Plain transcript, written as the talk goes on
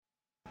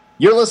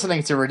You're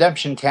listening to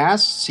Redemption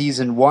Cast,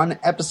 Season 1,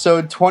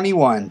 Episode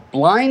 21,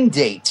 Blind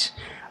Date.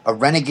 A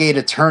renegade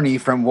attorney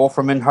from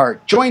Wolfram and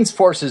Hart joins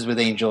forces with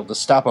Angel to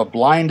stop a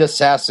blind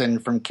assassin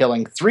from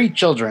killing 3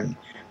 children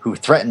who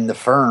threaten the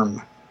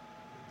firm.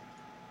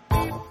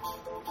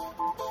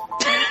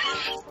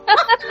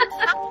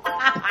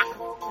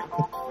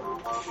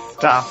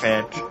 Stop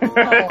it.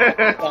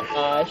 Oh,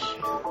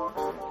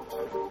 gosh.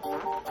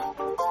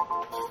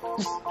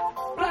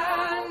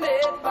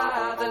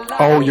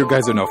 Oh, you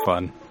guys are no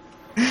fun.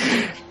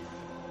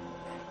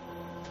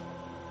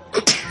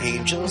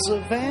 Angel's a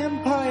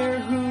vampire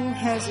who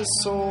has a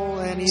soul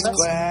and he's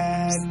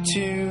glad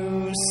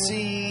to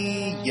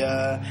see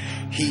ya.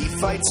 He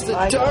fights the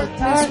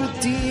darkness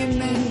with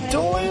Demon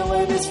Doyle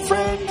and his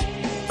friend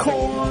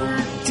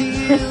Cordelia.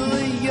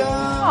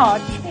 Aw,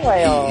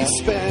 Doyle. He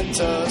spent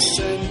a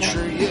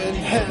century in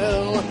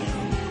hell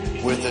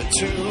with a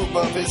tube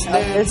of his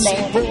Nancy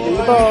boy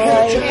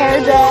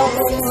hair gel.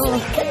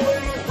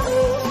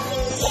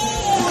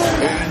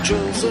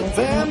 Angel's a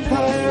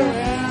vampire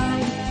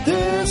and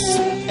this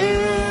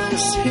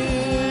is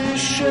his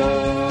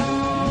show.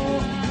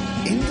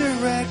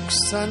 Indirect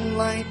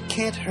sunlight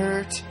can't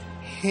hurt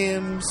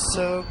him,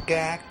 so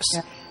Gax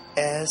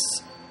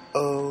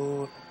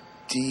S.O.D.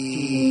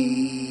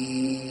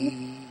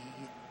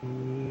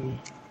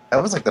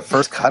 That was like the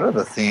first cut of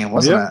the theme,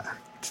 wasn't it?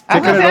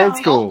 Taking it old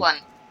school. One.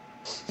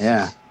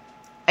 Yeah.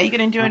 Are you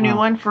going to do a new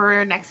one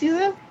for next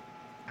season?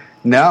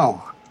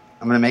 No.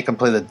 I'm going to make him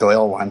play the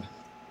Doyle one.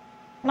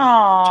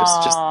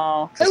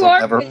 Aww. Because I'll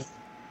never... It's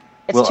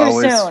We'll too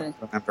always soon.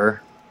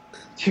 remember.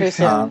 Too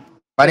soon.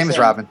 My name is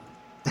Robin.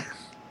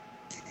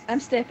 I'm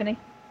Stephanie.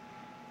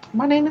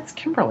 My name is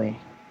Kimberly.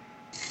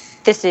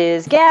 This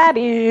is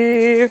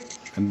Gabby.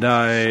 And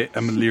I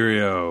am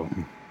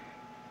Illyrio.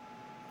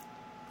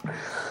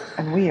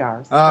 And we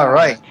are. All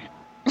right.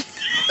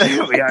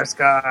 We are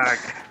Skog.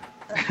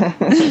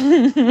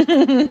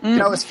 You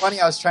know, it's funny.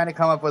 I was trying to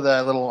come up with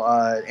a little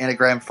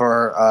anagram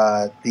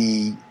for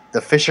the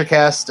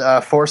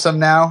Fishercast foursome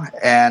now,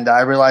 and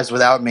I realized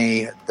without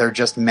me, they're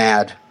just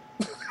mad.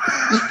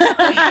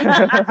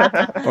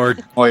 Or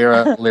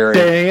Moira Leary.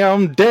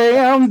 damn.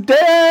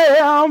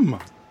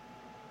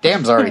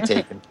 Damn's already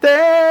taken.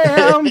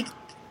 Damn.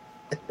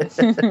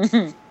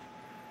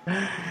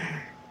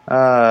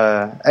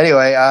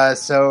 Anyway,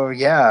 so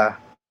yeah,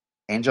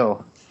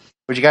 Angel,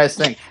 what'd you guys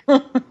think?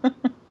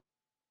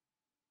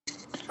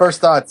 First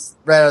thoughts,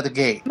 right out of the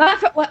gate.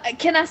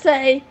 Can I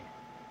say,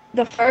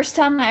 the first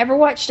time I ever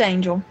watched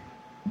Angel,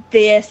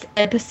 this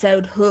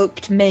episode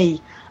hooked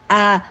me.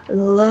 I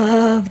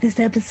love this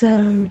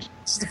episode.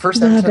 This is the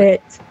first Love episode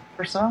it.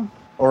 or so?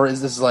 Or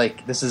is this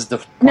the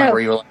point No. where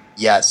you were like,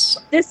 yes?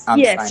 This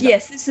I'm signed up.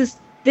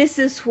 This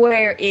is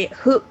where it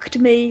hooked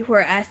me,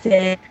 where I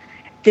said,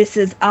 this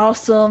is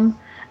awesome.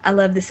 I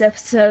love this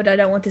episode. I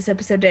don't want this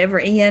episode to ever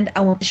end.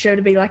 I want the show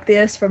to be like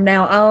this from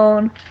now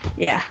on.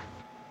 Yeah.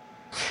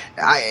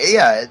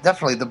 Yeah,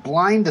 definitely. The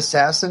blind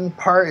assassin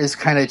part is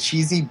kind of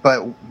cheesy,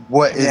 but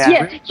what is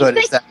Yeah. really good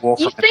is that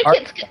Wolfram and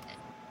Hart.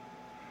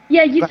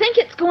 You think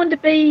it's going to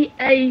be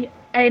an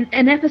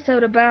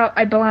episode about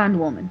a blind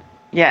woman,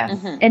 Yes.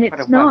 and But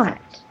it's it not. wasn't.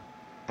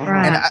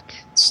 Right. And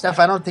Steph,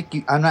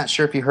 I'm not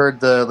sure if you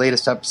heard the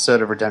latest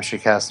episode of Redemption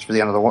Cast for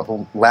the end of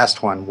the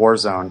last one,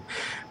 Warzone.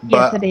 Yes,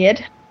 But I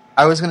did.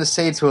 I was going to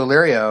say to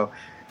Illyrio,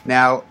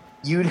 now,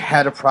 you'd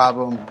had a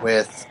problem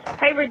with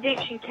Hey,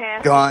 Redemption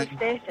Cast, Gun.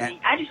 this is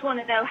Stephanie. I just want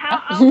to know,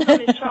 how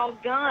awesome is Charles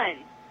Gunn?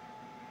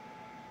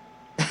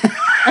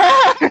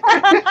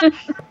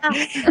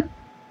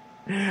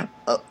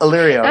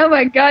 Illyrio. Oh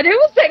my God, who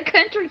was that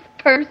country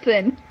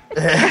person?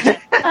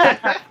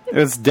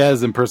 It's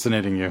Dez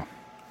impersonating you.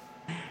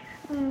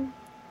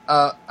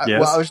 Well,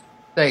 Yes? I was going to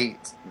say,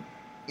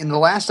 in the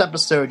last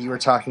episode, you were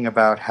talking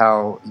about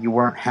how you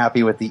weren't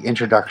happy with the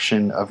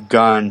introduction of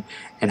Gunn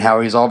and how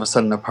he's all of a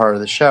sudden a part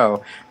of the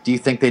show. Do you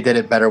think they did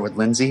it better with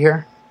Lindsay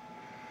here?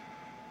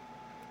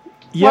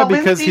 Yeah, Well,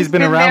 because Lindsay's he's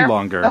been there around the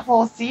longer.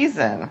 whole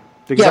season.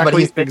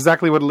 Exactly, he's been-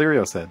 exactly what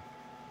Illyrio said.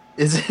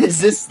 Is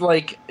this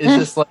like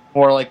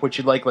more like what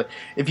you'd like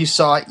if you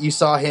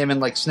saw him in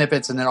like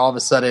snippets and then all of a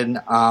sudden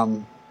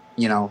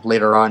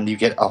later on you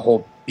get a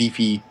whole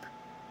beefy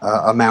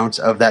amount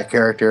of that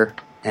character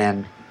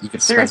and you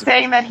could So you're spend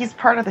saying that he's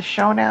part of the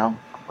show now?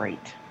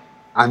 Great.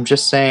 I'm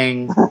just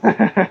saying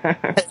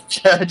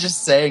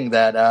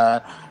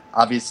that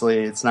obviously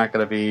it's not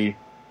going to be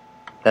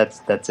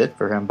that's it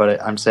for him,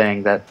 but I'm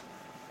saying that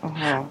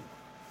Mhm.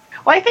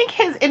 Well, I think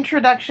his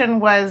introduction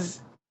was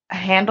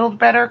handled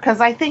better,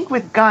 because I think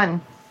with Gunn,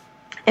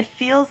 it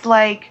feels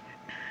like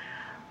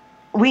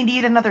we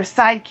need another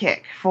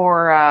sidekick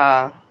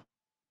for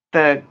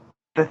the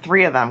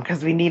 3 of them,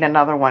 because we need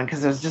another one,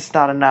 because there's just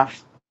not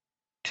enough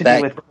to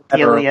do with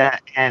Delia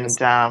and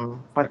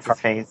what's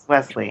his face,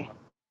 Wesley.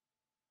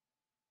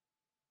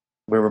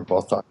 we were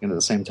both talking at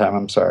the same time.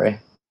 I'm sorry.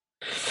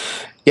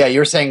 Yeah, you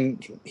were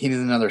saying he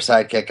needs another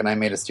sidekick, and I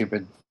made a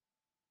stupid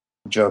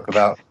joke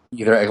about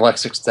either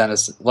Alexis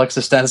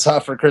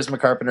Stanislav or Charisma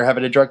Carpenter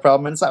having a drug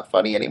problem, and it's not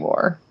funny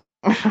anymore.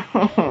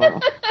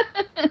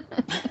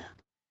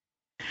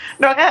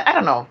 No, I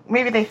don't know.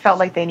 Maybe they felt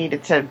like they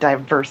needed to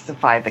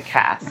diversify the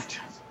cast.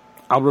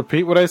 I'll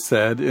repeat what I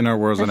said in our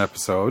Warzone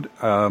episode.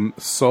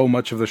 So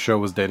much of the show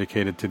was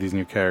dedicated to these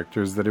new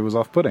characters that it was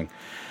off-putting.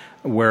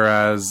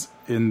 Whereas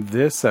in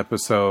this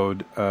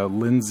episode,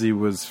 Lindsay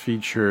was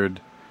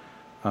featured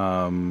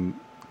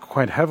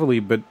quite heavily,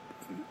 but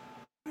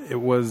it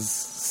was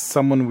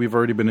someone we've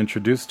already been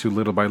introduced to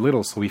little by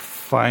little, so we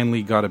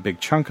finally got a big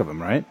chunk of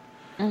them, right?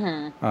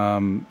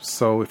 Mm-hmm.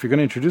 So if you're going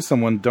to introduce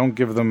someone, don't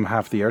give them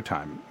half the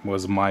airtime,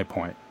 was my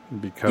point,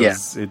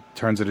 because it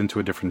turns it into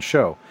a different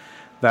show.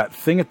 That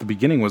thing at the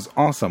beginning was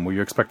awesome, where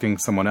you're expecting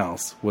someone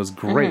else, was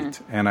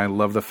great, and I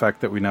love the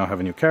fact that we now have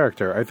a new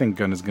character. I think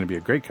Gunn is going to be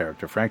a great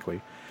character,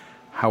 frankly.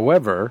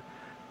 However,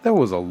 there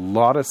was a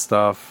lot of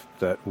stuff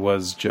that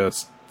was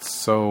just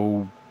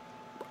so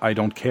I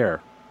don't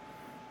care.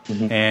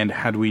 Mm-hmm. And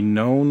had we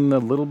known a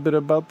little bit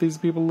about these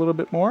people a little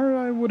bit more,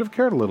 I would have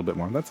cared a little bit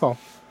more. That's all.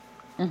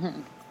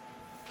 Mm-hmm.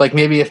 Like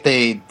maybe if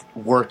they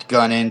worked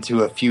Gunn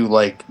into a few,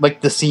 like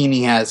the scene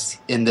he has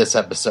in this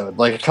episode,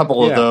 like a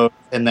couple of those,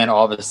 and then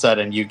all of a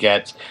sudden you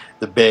get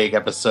the big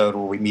episode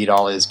where we meet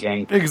all his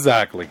gang.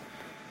 Exactly.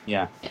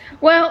 Yeah.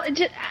 Well,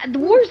 the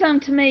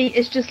Warzone to me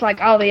is just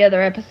like all the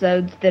other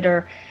episodes that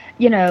are,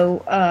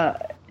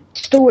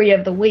 story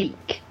of the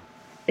week.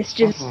 It's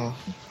just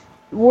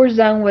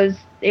Warzone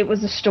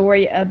was a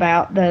story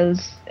about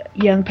those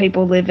young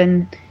people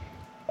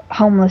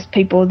homeless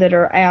people that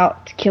are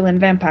out killing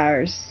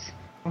vampires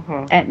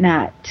at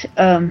night.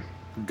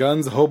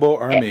 Gunn's Hobo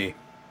Army.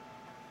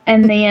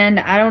 And then,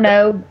 I don't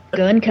know,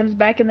 Gunn comes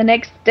back in the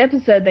next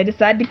episode. They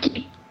decide to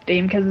keep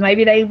him because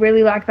maybe they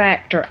really like the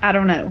actor. I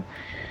don't know.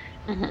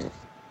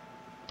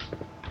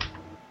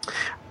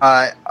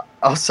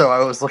 Also,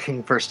 I was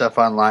looking for stuff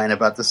online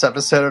about this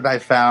episode, and I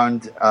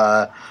found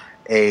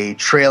a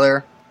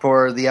trailer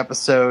for the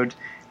episode.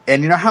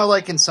 And you know how,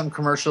 like, in some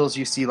commercials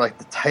you see, like,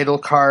 the title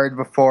card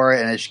before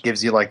it, and it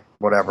gives you, like,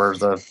 whatever,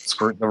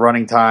 the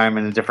running time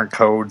and the different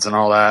codes and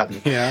all that.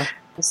 Yeah.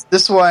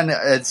 This one,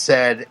 it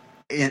said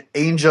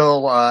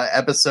Angel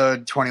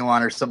episode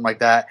 21 or something like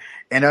that,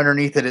 and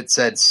underneath it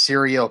said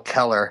Serial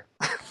Keller.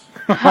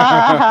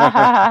 I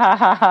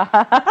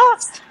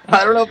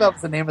don't know if that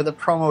was the name of the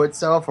promo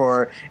itself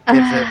or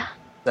if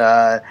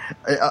it's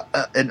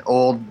an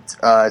old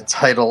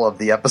title of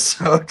the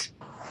episode.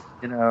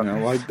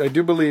 Well, I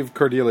do believe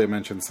Cordelia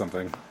mentioned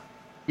something.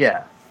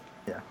 Yeah.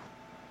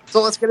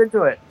 So let's get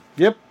into it.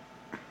 Yep.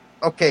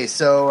 Okay,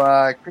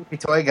 so Creepy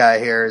Toy Guy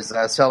here is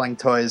selling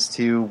toys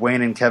to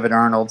Wayne and Kevin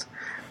Arnold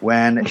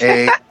when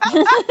a...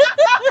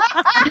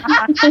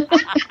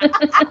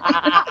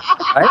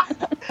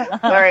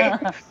 Sorry.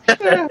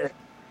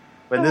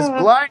 When this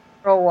blind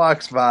girl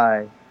walks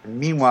by, and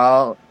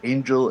meanwhile,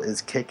 Angel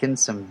is kicking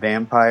some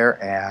vampire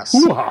ass.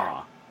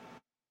 Hoo-ha.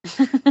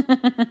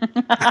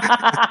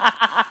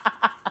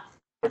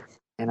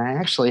 And I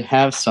actually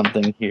have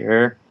something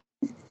here.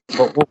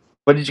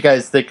 What did you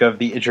guys think of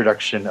the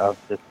introduction of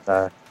this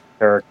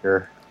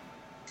character?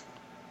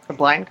 The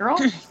blind girl?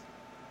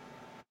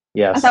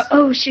 Yes. I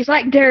thought, she's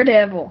like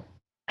Daredevil.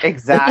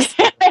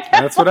 Exactly.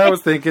 That's what I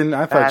was thinking.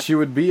 I thought she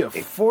would be a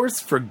force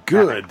for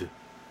good.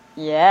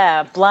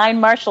 Yeah,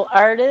 blind martial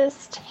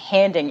artist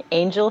handing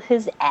Angel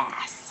his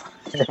ass.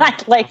 I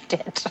liked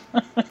it.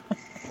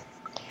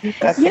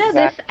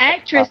 This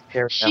actress,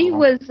 she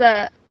was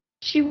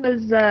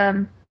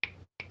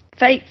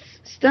Fate's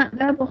stunt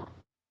double.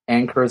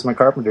 And Charisma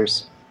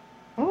Carpenters.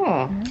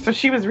 So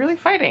she was really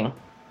fighting.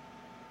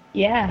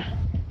 Yeah.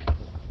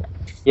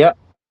 Yep.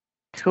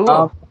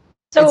 Cool.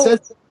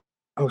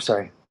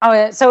 Sorry.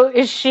 So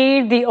is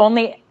she the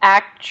only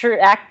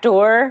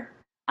actor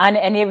on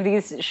any of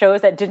these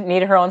shows that didn't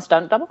need her own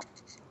stunt double?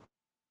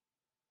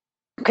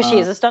 Because she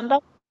is a stunt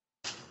double?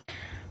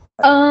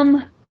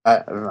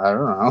 I don't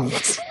know.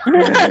 We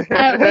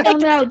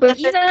don't know, but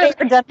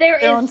there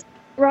is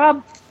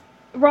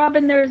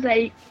Robin. There's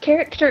a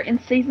character in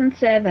season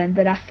 7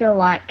 that I feel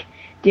like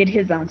did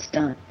his own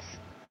stunts.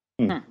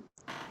 Well,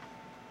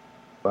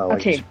 I'll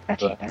tell you.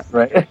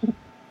 Right.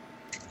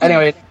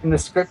 Anyway, in the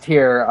script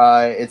here,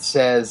 it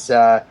says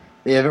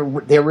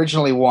they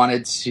originally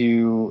wanted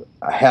to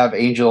have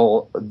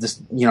Angel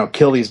just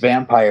kill these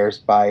vampires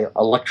by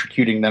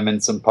electrocuting them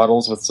in some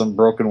puddles with some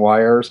broken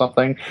wire or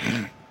something.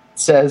 It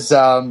says,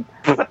 but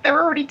they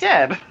were already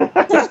dead.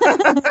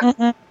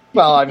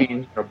 Well, I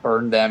mean,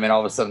 burn them, and all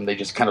of a sudden they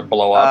just kind of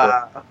blow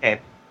up.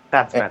 Okay,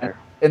 that's better.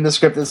 In the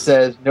script, it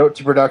says, note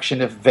to production,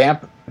 if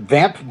Vamp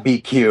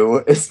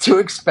BQ is too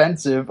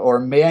expensive or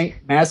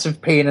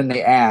massive pain in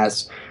the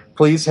ass,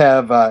 please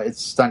have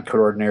its stunt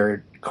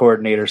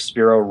coordinator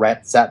Spiro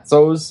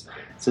Ratsatzos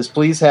says,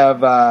 please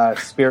have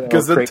Spiro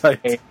create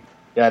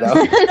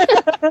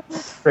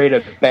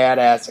a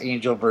badass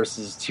Angel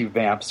versus two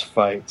vamps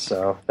fight.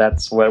 So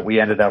that's what we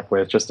ended up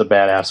with, just a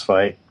badass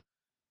fight.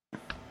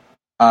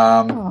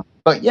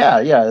 But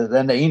yeah.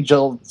 Then the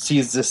Angel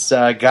sees this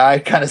guy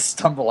kind of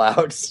stumble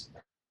out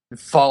and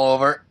fall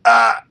over,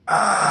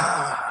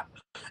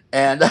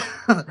 and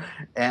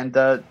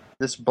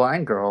this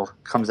blind girl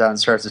comes out and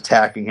starts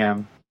attacking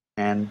him,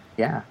 and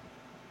yeah.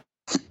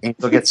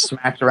 Angel gets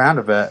smacked around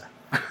a bit.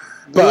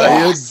 By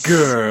Yes. a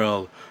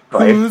girl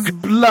By a who's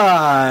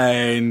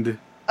blind.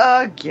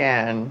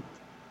 Again.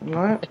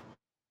 What?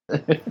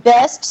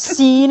 Best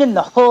scene in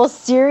the whole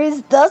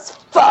series thus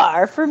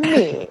far for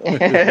me.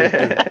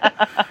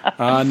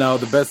 No,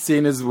 the best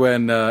scene is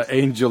when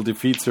Angel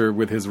defeats her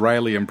with his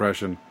Riley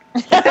impression.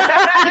 More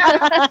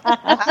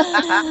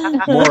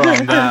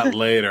on that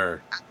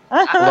later.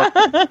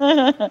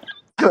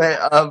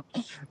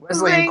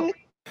 Wesley Zing.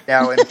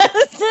 now in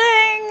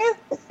Sing.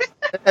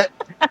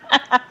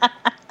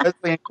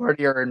 Wesley and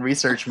Cordy are in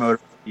research mode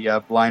for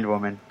the blind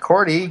woman.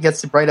 Cordy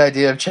gets the bright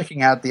idea of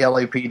checking out the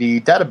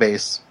LAPD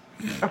database.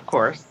 Of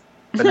course.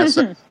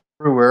 Vanessa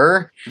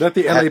Brewer. Is that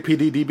the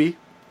LAPD DB?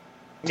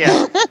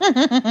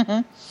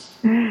 Yeah.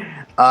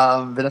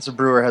 Vanessa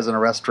Brewer has an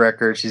arrest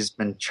record. She's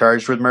been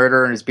charged with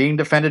murder and is being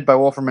defended by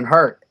Wolfram and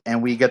Hart.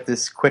 And we get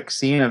this quick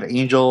scene of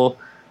Angel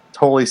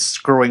totally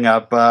screwing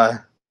up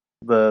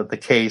the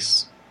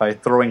case by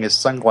throwing his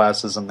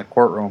sunglasses in the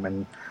courtroom.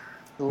 And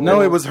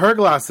No, it was her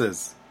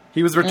glasses.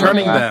 He was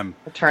returning them.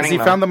 Returning 'Cause he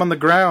them. found them on the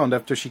ground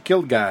after she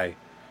killed Guy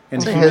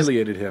and So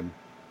humiliated him.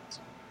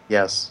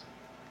 yes,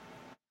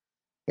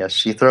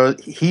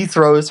 he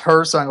throws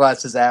her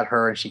sunglasses at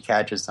her and she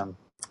catches them.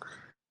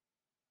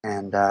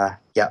 And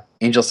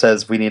Angel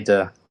says we need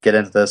to get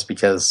into this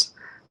because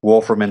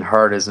Wolfram and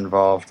Hart is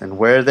involved, and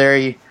where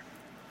they're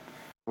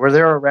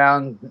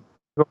around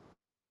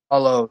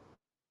Hollow.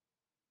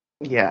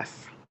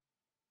 Yes.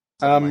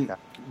 Something like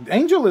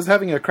Angel is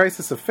having a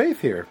crisis of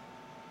faith here.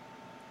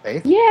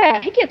 Faith?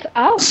 Yeah, he gets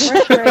all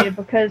frustrated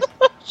because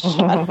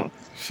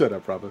Shut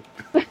up, Robin.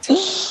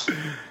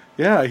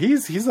 Yeah,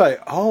 he's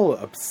like all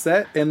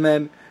upset, and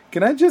then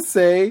can I just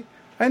say,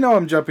 I know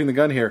I'm jumping the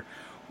gun here.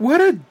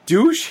 What a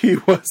douche he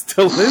was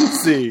to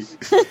Lindsay.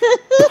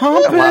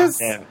 Pompous,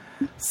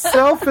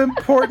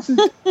 self-important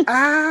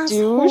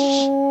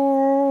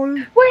asshole.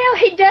 well,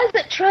 he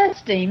doesn't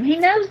trust him. He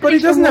knows, that But he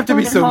he's doesn't have to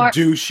be Wolfram so and Hart.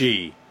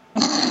 douchey.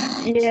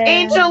 Yeah.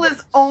 Angel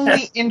is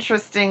only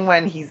interesting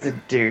when he's a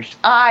douche.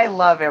 I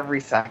love every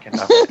second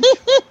of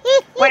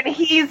it. When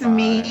he's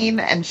mean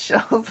and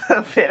shows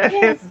a bit of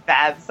his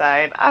bad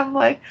side, I'm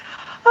like,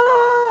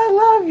 oh, I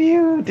love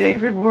you,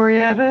 David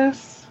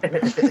Boreanaz.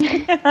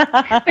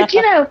 But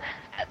you know,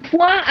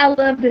 why I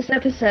love this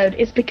episode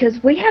is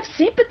because we have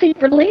sympathy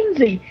for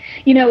Lindsay.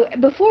 You know,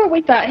 before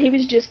we thought he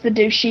was just the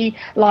douchey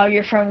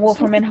lawyer from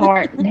Wolfram and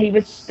Hart, and he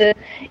was the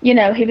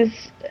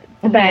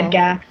bad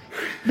guy.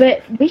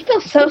 But we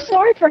feel so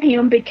sorry for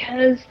him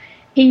because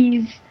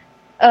he's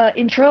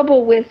in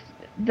trouble with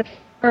the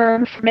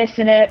firm for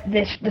messing up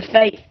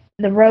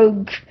the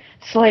Rogue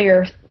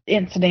Slayer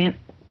incident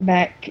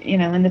back,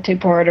 in the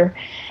two-parter.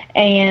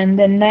 And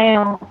then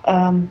now,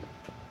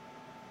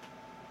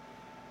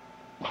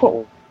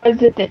 what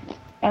was it that,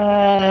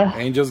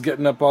 Angel's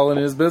getting up all in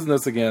his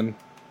business again.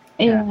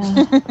 yeah.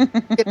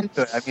 Get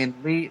into it. I mean,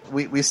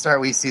 we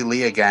see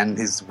Lee again.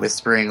 He's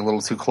whispering a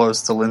little too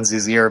close to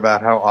Lindsay's ear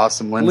about how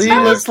awesome Lindsay Lee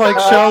is. looks like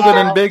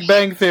Sheldon in Big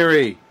Bang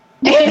Theory.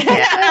 Does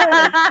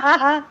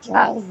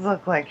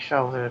look like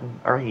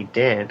Sheldon, or he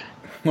did.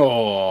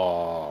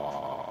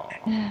 Oh,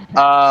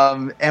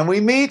 And we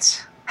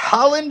meet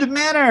Holland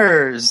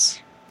Manners.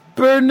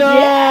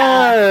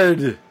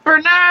 Bernard!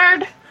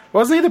 Bernard!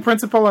 Wasn't he the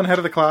principal and head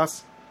of the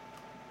class?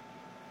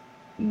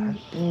 No.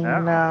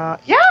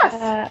 Yes!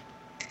 I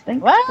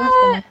think What?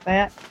 something like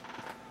that.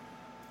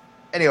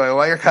 Anyway,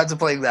 while you're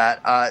contemplating that,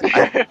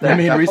 You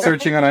mean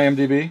researching on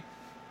IMDb?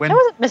 when That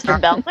wasn't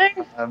Mr.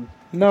 Belding.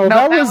 No, No, that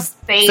that was was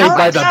Saved Saved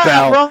by the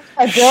Bell.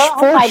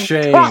 Oh my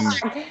shame. God.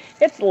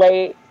 It's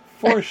late.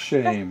 For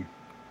shame.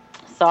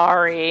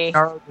 Sorry.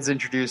 Naro was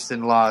introduced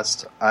in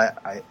Lost,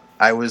 I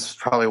was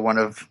probably one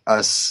of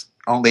us.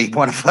 Only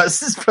one of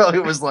us is probably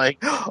was like,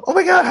 "Oh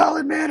my God,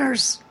 Holland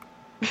Manners!"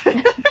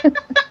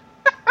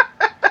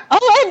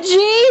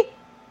 OMG!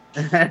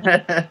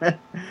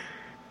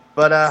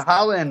 But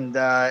Holland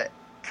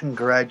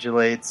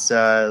congratulates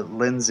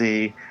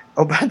Lindsay.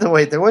 Oh, by the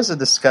way, there was a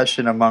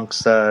discussion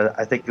amongst,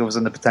 I think it was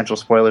in the potential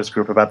spoilers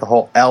group, about the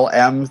whole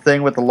LM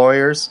thing with the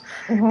lawyers.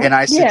 Mhm. And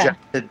I Yeah.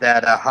 suggested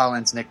that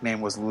Holland's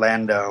nickname was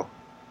Lando.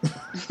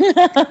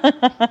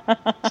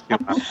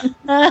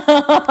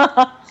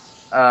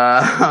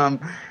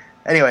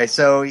 Anyway,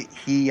 so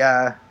he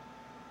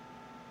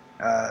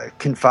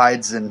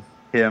confides in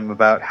him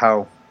about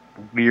how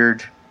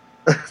weird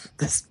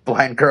this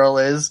blind girl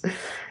is.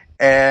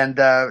 And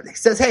he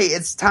says, hey,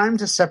 it's time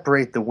to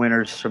separate the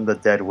winners from the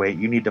dead weight.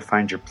 You need to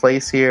find your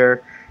place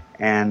here.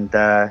 And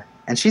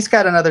she's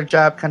got another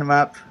job coming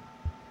up.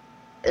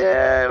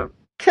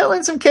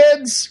 Killing some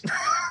kids.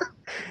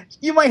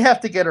 You might have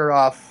to get her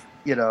off,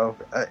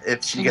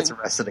 if she gets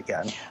arrested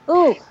again.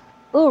 Ooh,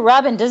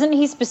 Robin, doesn't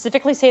he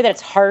specifically say that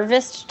it's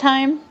harvest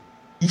time?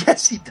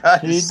 Yes, he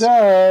does. He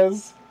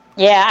does.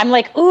 Yeah, I'm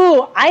like,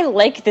 ooh, I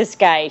like this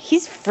guy.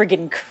 He's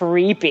friggin'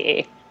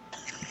 creepy.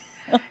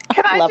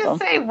 Can I Love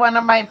just him. say one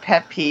of my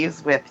pet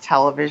peeves with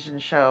television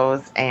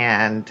shows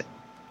and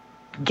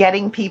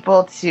getting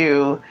people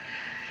to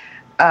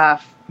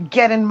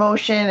get in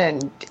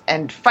motion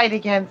and fight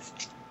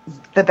against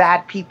the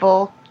bad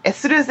people, as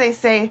soon as they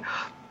say,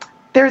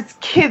 there's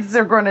kids that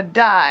are going to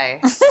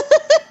die,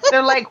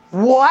 they're like,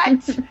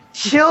 what?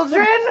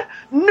 Children?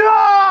 No!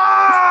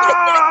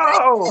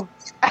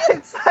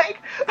 It's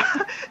like,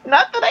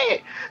 not that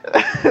I...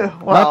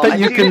 Not that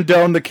you do-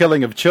 condone the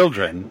killing of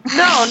children.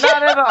 No,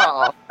 not at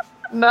all.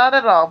 Not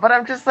at all. But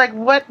I'm just like,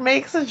 what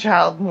makes a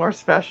child more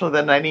special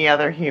than any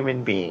other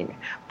human being?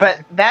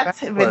 But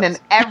that's been in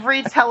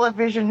every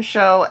television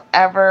show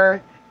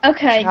ever.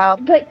 Okay,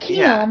 Child- but Kim,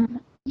 yeah.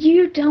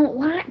 you don't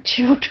like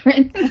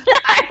children.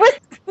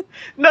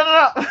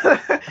 No.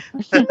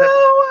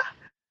 No.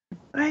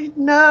 I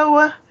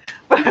know.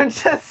 But I'm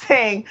just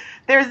saying,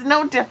 there's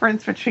no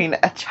difference between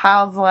a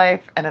child's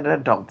life and an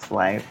adult's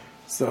life.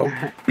 So,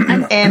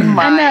 In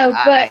my I know,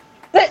 eye.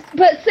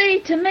 but see,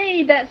 to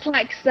me, that's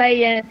like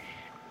saying,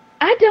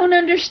 I don't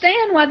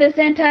understand why this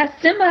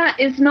anti-Semite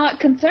is not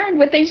concerned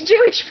with these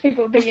Jewish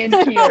people being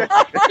killed.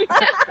 Oh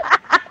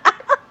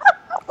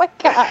my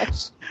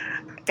gosh.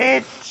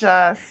 It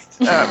just,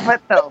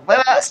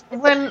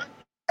 when,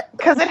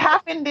 because it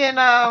happened in,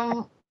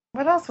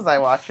 what else was I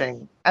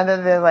watching? And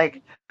then they're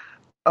like,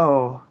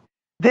 oh,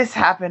 this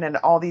happened and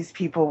all these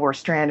people were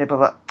stranded, blah,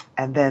 blah.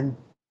 And then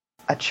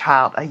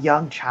a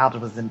young child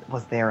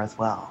was there as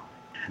well.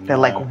 They're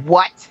like,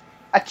 what?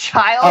 A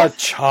child? a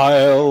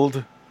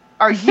child.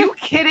 Are you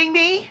kidding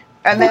me?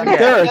 And then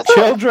There are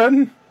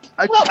children.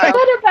 a Well, child,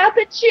 what about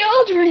the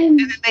children? and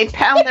then they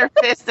pound their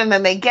fist and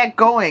then they get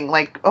going.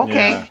 Like,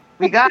 okay, Yeah.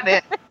 we got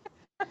it.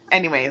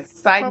 Anyways,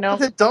 side Well, note.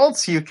 with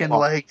adults, you can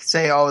like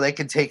say, "Oh, they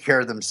can take care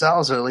of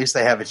themselves, or at least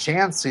they have a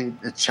chance." A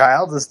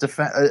child is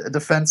a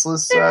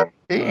defenseless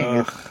being.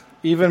 Ugh,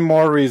 even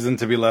more reason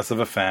to be less of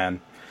a fan.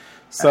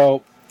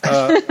 So,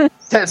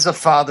 As a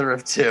father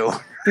of two.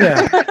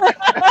 yeah.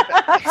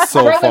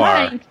 So Roman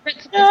far. Reigns,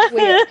 principal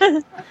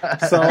quit.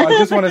 So I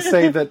just want to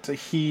say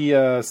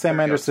that Sam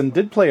Anderson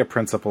did play a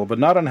principal, but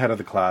not on Head of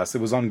the Class.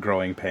 It was on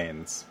Growing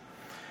Pains.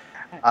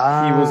 He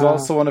was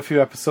also on a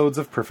few episodes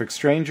of Perfect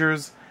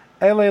Strangers,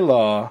 L.A.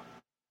 Law,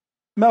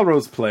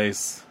 Melrose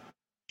Place.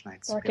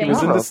 He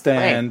was in The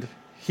Stand.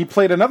 He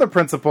played another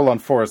principal on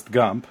Forrest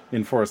Gump,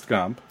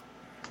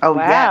 Oh,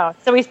 Wow.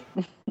 So we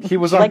He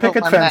was on Like the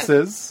Picket one that-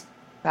 Fences,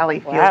 Sally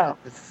Field. Wow.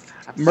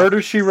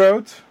 Murder, She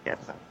Wrote, Yes.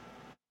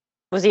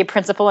 was he a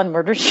principal on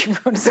Murder She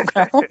Wrote as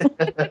well?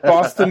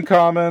 Boston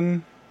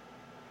Common.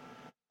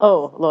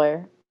 Oh,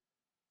 lawyer.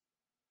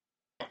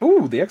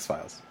 Ooh, The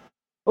X-Files.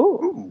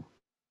 Ooh.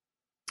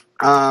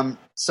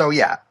 So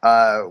yeah,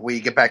 we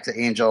get back to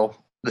Angel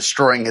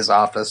destroying his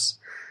office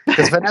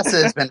because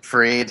Vanessa has been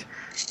freed.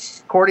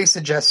 Cordy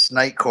suggests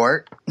Night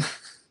Court.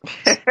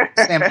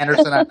 Sam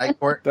Anderson on Night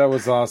Court. That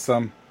was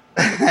awesome.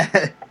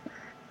 Yeah,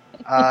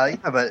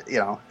 but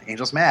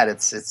Angel's mad.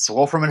 It's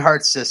Wolfram and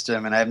Hart's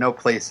system, and I have no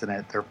place in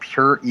it. They're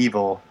pure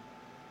evil.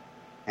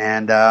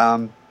 And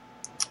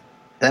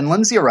then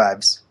Lindsay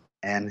arrives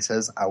and he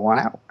says, "I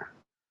want out."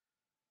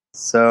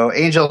 So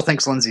Angel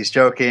thinks Lindsay's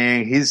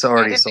joking. He's I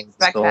already didn't sold the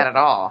expect soul. that at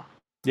all.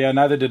 Yeah,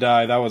 neither did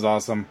I. That was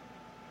awesome.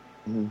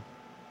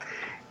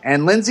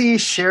 And Lindsay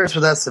shares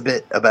with us a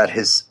bit about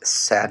his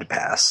sad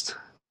past.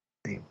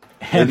 It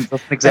And,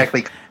 doesn't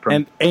exactly come from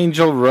and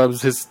Angel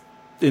rubs his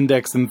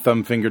index and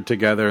thumb finger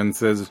together and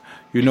says,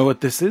 "You know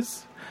what this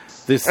is?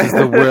 This is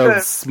the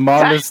world's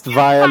smallest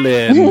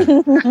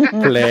violin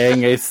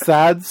playing a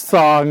sad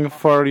song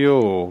for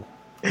you,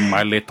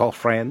 my little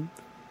friend."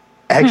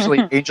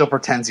 Actually, Angel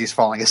pretends he's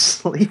falling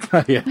asleep.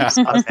 Yeah,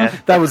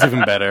 that was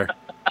even better.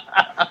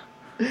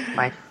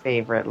 My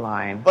favorite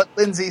line. But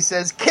Lindsay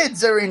says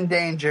kids are in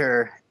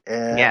danger.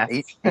 And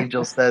Yes.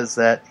 Angel says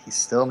that he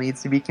still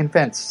needs to be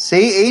convinced.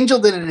 See, Angel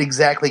didn't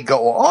exactly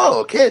go,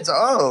 "Oh, kids,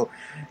 oh."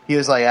 He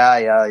was like,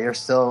 "Yeah,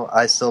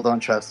 I still don't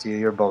trust you.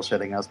 You're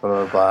bullshitting us,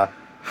 blah, blah, blah."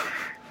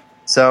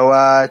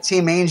 So,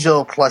 Team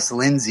Angel plus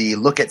Lindsay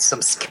look at some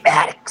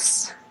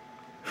schematics.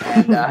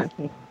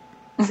 And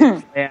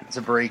plan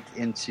to break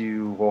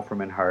into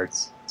Wolfram and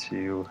Hart's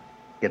to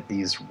get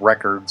these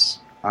records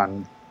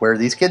on where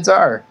these kids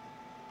are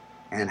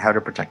and how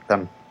to protect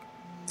them.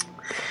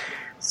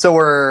 So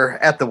we're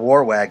at the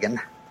War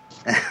Wagon.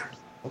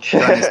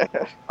 Johnny's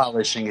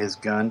polishing his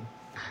gun.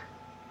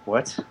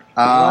 What?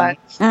 What?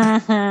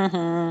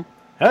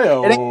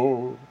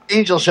 Hey-o.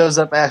 Angel shows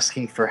up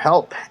asking for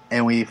help,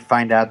 and we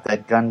find out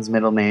that Gun's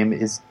middle name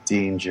is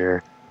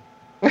Danger.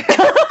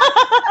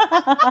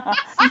 I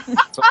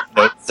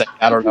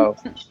don't know.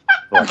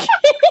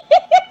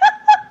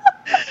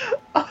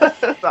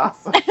 That's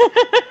awesome.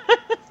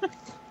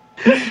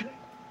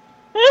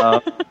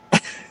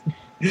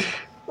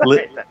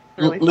 Really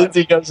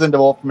Lindsay goes into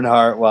Wolfram and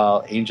Hart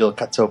while Angel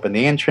cuts open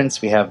the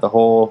entrance. We have the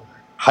whole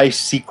heist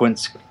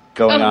sequence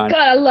going Oh on. God,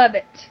 I love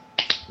it.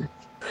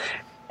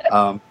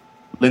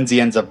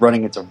 Lindsay ends up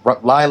running into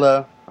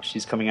Lila.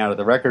 She's coming out of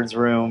the records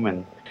room,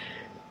 and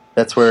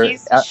that's where.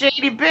 She's a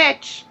shady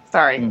bitch.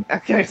 Sorry.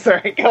 Okay,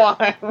 sorry. Go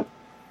on.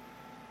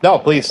 No,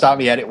 please stop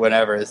me at it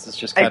whenever. This is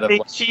just I kind of.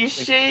 think she's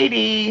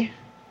shady.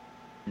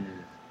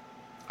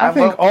 I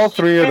think all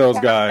three of those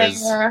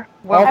guys,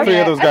 all three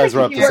of those guys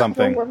were up to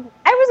something.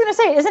 I was gonna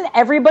say, isn't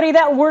everybody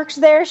that works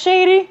there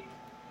shady?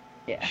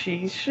 Yeah.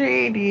 She's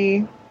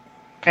shady.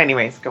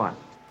 Anyways, go on.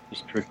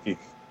 She's tricky.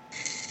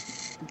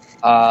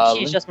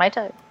 She's just my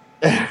type.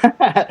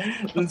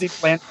 Lindsay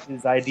plants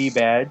his ID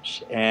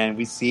badge, and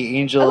we see I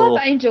Angel. love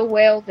Angel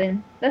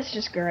Weldon. That's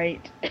just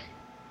great.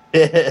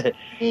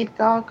 Need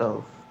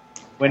goggles.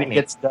 When it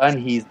gets done,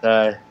 he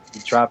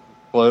drops his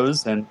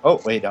clothes, and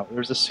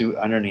there's a suit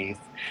underneath,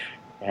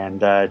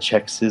 and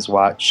checks his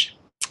watch.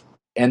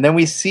 And then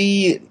we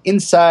see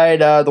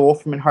inside the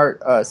Wolfram and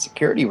Hart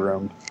security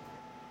room.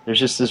 There's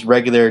just this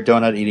regular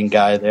donut-eating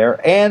guy there,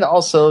 and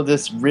also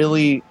this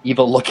really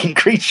evil-looking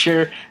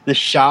creature, the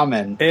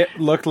shaman. It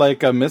looked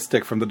like a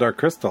mystic from the Dark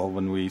Crystal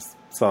when we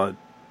saw it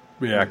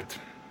react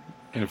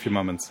in a few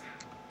moments.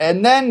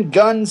 And then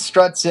Gunn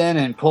struts in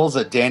and pulls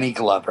a Danny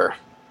Glover.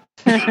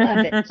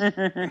 Love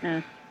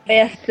it.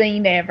 Best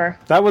scene ever.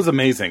 That was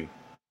amazing.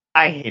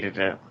 I hated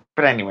it.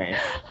 But anyway,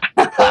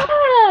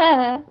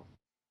 Ah.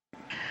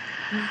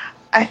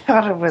 I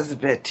thought it was a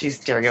bit too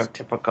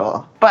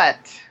stereotypical. But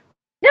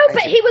No,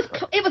 but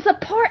it was a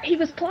part he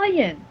was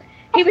playing.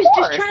 He Of was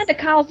course. just trying to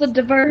cause a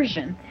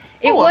diversion.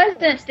 It Oh, wasn't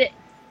that,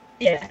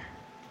 yeah.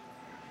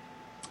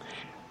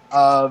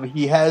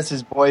 He has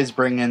his boys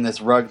bring in this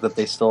rug that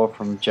they stole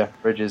from Jeff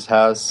Bridges'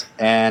 house,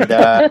 and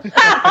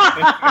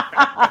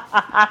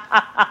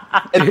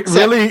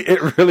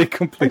It really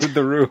completed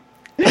the room.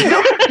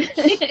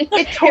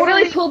 It totally-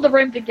 really pulled the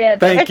room together.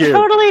 Thank It you.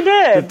 totally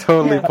did. It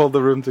totally pulled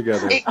the room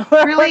together. it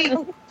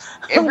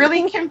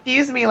really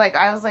confused me. Like,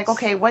 I was like,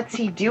 okay, what's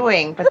he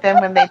doing? But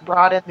then when they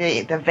brought in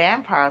the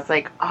vampire, I was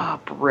like,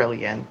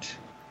 brilliant.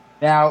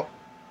 now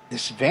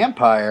this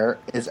vampire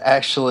is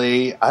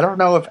actually, I don't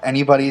know if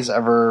anybody's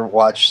ever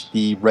watched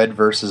the Red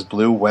versus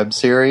Blue web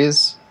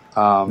series.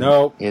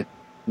 No.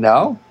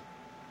 No?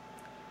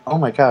 Oh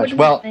my What gosh. does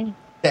Well, that mean?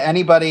 to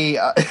anybody,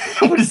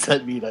 what does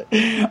that mean?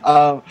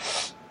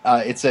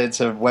 It's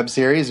a web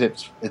series.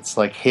 It's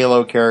like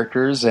Halo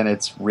characters, and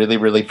it's really,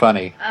 really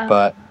funny.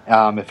 But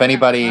if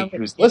anybody I would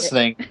who's get it.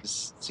 listening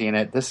has seen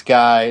it, this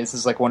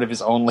is like one of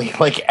his only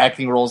like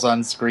acting roles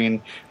on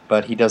screen.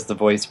 But he does the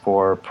voice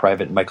for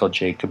Private Michael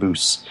J.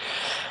 Caboose.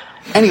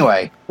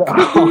 Anyway, What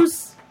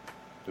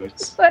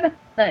a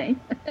thing.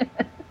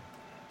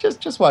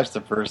 just watch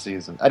the first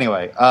season.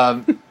 Anyway,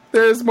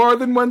 There's more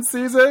than one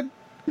season?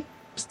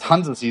 there's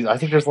tons of seasons. I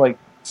think there's like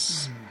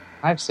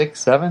 5, 6,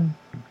 7.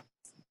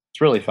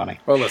 It's really funny.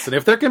 Well, listen,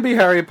 if there can be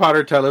Harry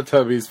Potter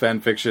Teletubbies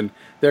fan fiction,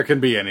 there can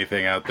be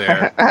anything out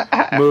there.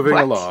 Moving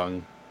What?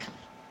 along.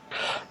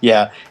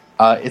 Yeah,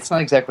 it's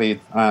not exactly.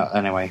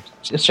 Anyway,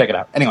 just check it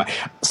out. Anyway,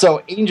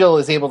 so Angel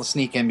is able to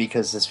sneak in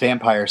because this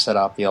vampire set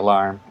off the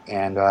alarm,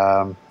 and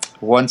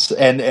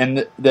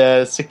and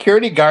the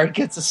security guard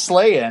gets a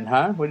sleigh in.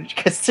 Huh? What did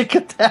you guys think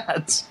of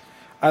that?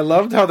 I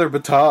loved how their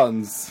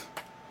batons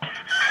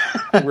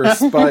were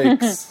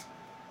spikes.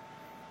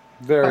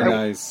 Very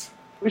nice.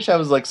 Wish I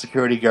was like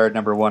security guard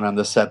number 1 on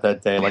the set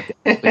that day, like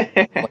a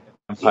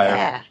vampire,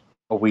 Yeah.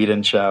 a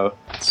Whedon show.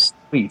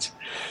 Sweet.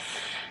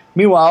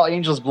 Meanwhile,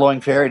 Angel's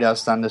blowing fairy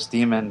dust on this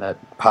demon that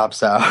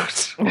pops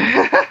out.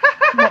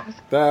 That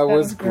was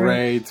was great.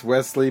 great.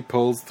 Wesley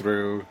pulls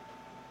through.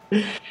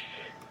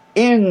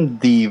 In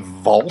the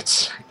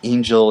vault,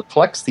 Angel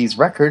collects these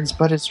records,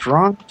 but is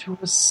drawn to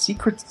a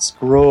secret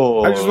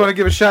scroll. I just want to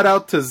give a shout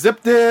out to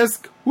Zip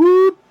Disk.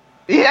 Woo!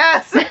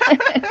 Yes.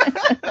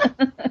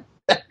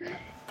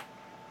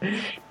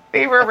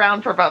 They were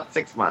around for about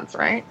 6 months,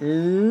 right?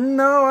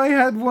 No, I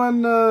had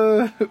one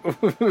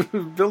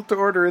built to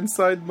order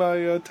inside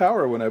my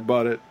tower when I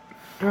bought it.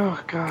 Oh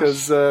gosh.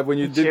 Because when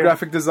you did you?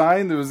 graphic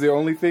design, it was the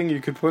only thing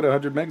you could put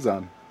 100 megs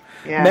on.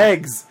 Yeah.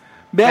 Megs!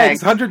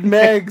 Megs. 100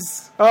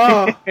 megs!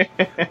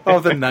 Oh,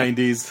 the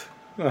 90s.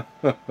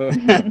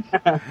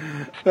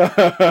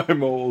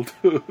 I'm old.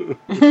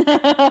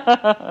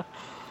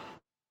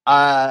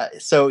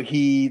 So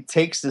he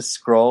takes this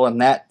scroll,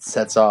 and that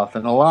sets off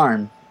an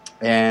alarm.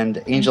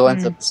 And Angel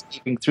ends up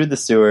escaping through the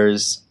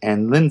sewers,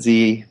 and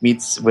Lindsay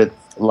meets with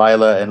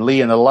Lila and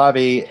Lee in the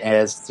lobby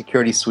as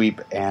security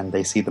sweep, and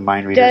they see the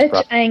mind readers.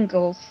 Dutch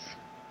angles.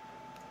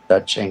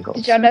 Dutch angles.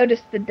 Did y'all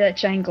notice the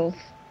Dutch angles?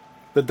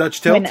 The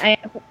Dutch tilt?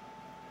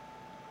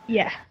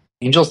 Yeah.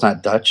 Angel's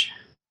not Dutch.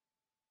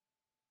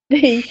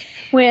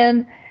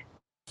 when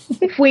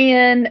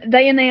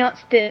they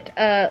announced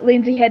that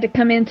Lindsay had to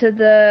come into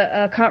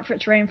the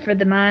conference room for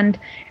the mind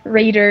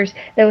readers,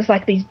 there was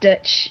like these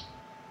Dutch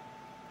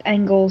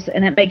angles,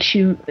 and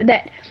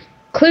that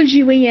clues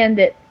you in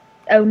that,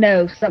 oh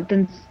no,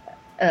 something's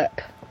up,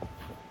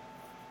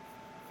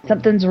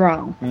 something's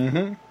wrong.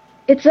 Mm-hmm.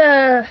 It's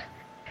a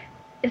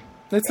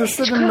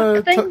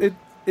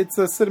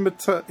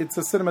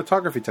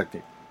cinematography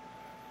technique.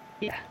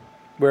 Yeah.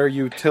 Where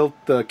you tilt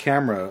the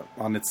camera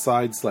on its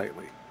side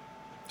slightly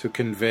to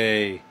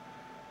convey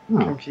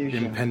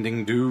Confusion.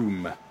 impending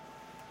doom.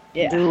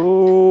 Yeah.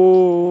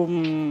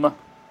 Doom.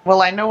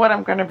 Well, I know what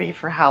I'm going to be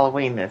for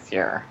Halloween this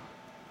year.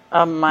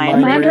 A mind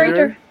Mind Mind reader?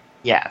 reader.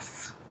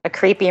 Yes. A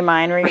creepy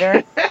mind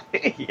reader.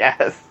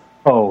 Yes.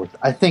 Oh,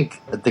 I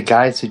think the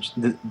guys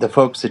the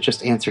folks that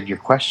just answered your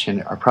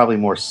question are probably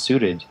more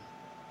suited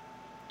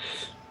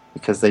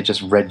because they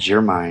just read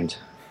your mind.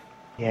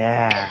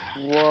 Yeah.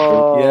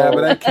 Whoa. Yeah,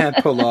 but I can't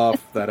pull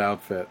off that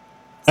outfit.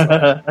 So,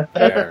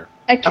 there.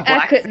 I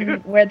black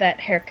couldn't wear that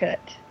haircut.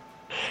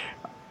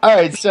 All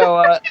right,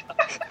 so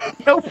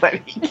Nobody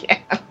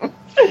can.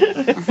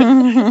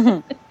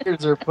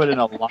 readers are put in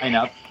a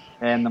lineup,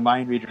 and the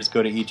mind readers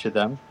go to each of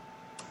them,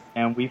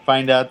 and we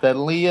find out that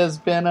Leah's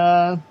been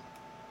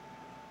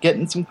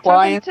getting some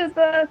clients. Talking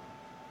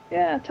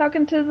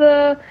to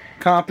the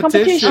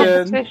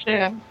Competition.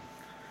 Competition.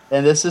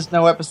 And this is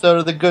no episode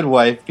of The Good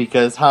Wife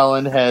because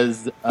Holland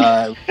has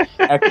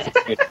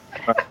executed.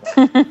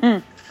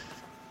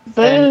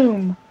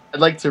 boom. I'd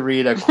like to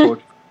read a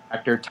quote from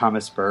actor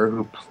Thomas Burr,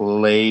 who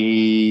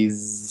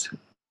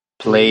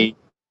played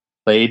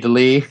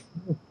Lee,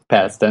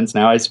 past tense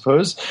now, I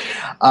suppose.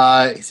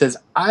 He says,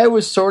 I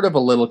was sort of a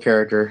little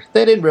character.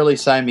 They didn't really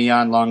sign me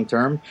on long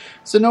term,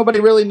 so nobody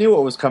really knew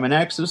what was coming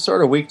next. It was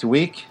sort of week to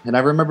week, and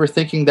I remember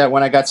thinking that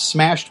when I got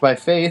smashed by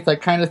Faith, I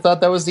kind of thought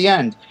that was the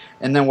end.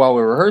 And then while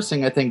we were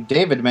rehearsing, I think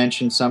David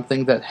mentioned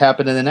something that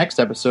happened in the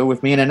next episode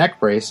with me in a neck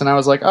brace, and I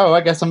was like, oh,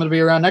 I guess I'm going to be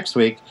around next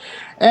week.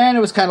 And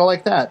it was kind of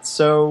like that.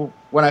 So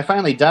when I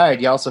finally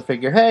died, you also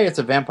figure, hey, it's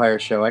a vampire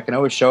show. I can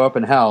always show up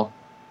in hell.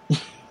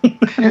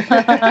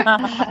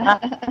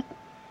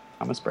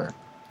 Thomas Burr.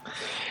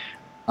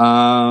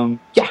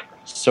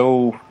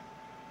 So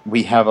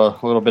we have a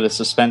little bit of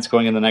suspense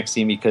going in the next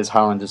scene because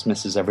Holland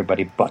dismisses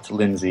everybody but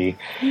Lindsay.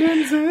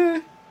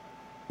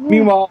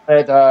 Meanwhile,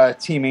 at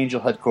Team Angel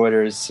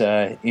headquarters,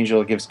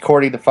 Angel gives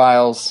Cordy the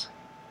files,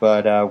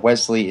 but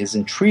Wesley is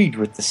intrigued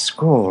with the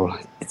scroll.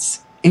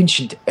 It's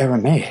ancient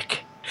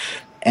Aramaic.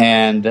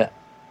 And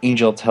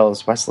Angel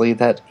tells Wesley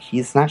that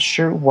he's not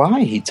sure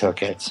why he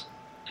took it.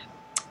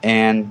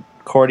 And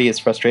Cordy is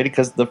frustrated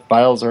because the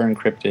files are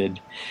encrypted.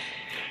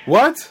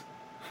 What?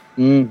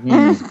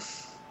 Mm-hmm.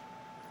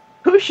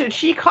 Who should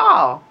she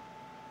call?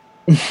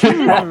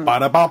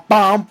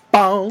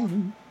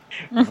 Ba-da-bum-bum-bum.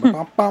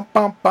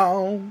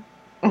 Ba-da-bum-bum-bum-bum.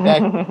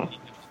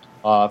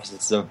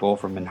 Offices of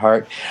Wolfram and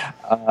Hart.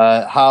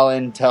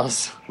 Holland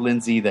tells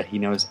Lindsay that he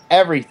knows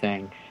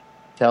everything.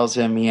 Tells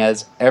him he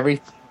has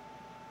everything.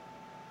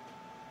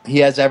 He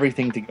has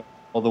everything to go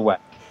all the way.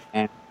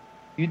 And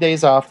a few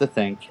days off to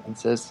think, and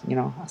says,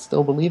 I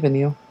still believe in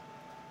you.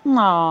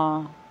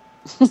 Aww.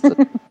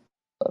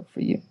 Love for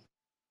you.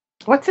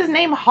 What's his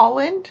name?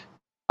 Holland?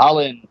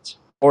 Holland.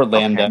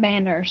 Orlando.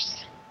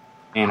 Manners.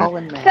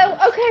 Holland man. So,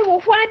 okay,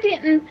 well, why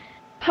didn't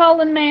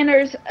Holland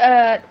Manners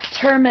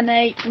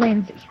terminate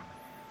Lindsay?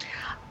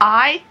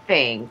 I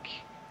think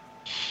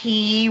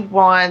he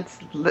wants.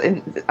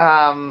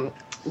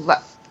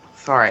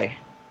 Sorry.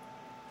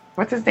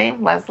 What's his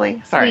name?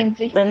 Leslie? Sorry.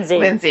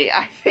 Lindsay.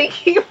 I think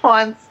he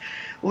wants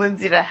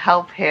Lindsay to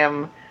help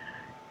him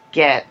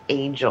get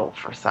Angel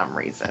for some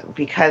reason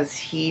because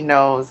he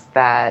knows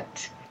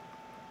that.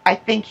 I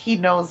think he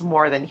knows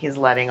more than he's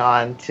letting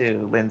on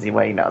to Lindsay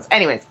what he knows.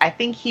 Anyways, I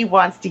think he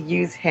wants to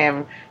use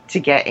him to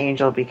get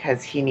Angel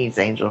because he needs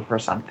Angel for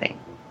something.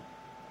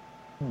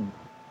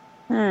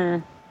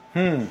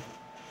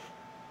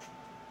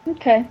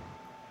 Okay.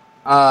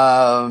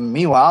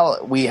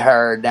 Meanwhile, we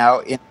are now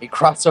in a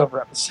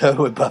crossover episode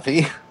with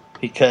Buffy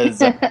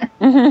because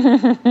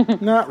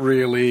Not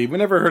really. We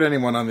never heard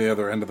anyone on the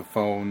other end of the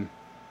phone.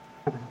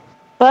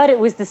 But it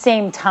was the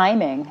same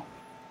timing.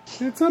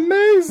 It's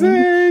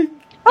amazing.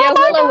 Yeah,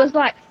 Willow was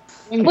like,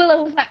 oh my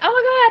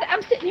god,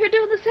 I'm sitting here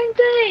doing the same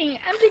thing.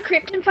 I'm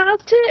decrypting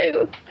files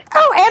too.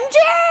 Oh,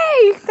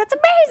 MJ! That's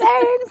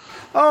amazing!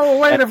 Oh,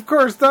 wait, of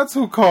course, that's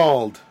who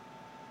called.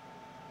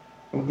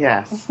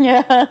 Yes.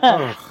 Yeah.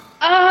 Ugh.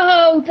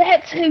 Oh,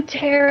 that's who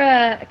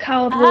Tara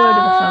called Willow to the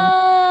phone.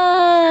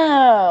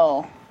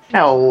 Oh.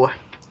 No.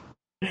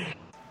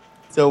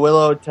 So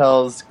Willow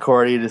tells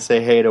Cordy to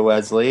say hey to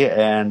Wesley,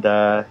 and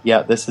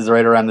this is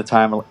right around the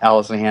time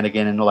Allison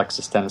Hannigan and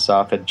Alexis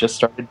Denisoff had just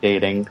started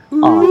dating.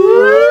 Ooh,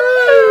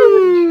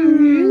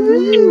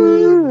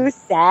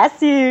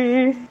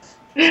 sassy.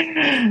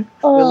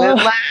 Will it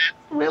last?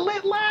 Will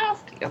it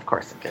last? Of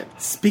course it did.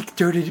 Speak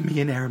dirty to me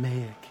in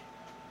Aramaic.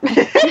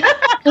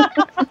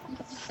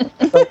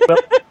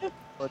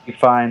 You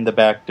find the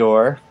back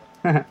door.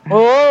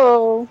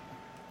 Oh.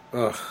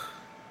 Ugh.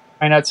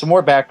 Find out some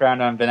more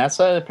background on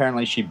Vanessa.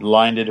 Apparently she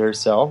blinded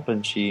herself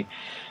and she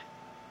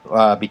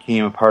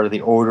became a part of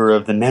the Order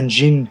of the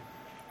Nanjing.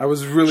 I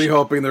was really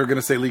hoping they were going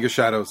to say League of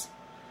Shadows.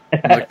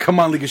 I'm like, come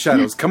on, League of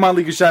Shadows. Come on,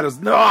 League of Shadows.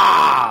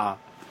 No!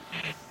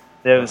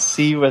 They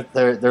see with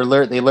they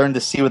learn to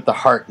see with the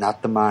heart,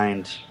 not the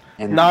mind.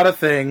 And Not a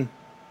thing.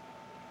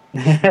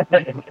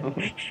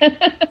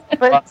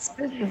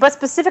 But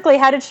specifically,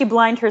 how did she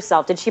blind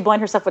herself? Did she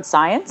blind herself with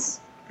science?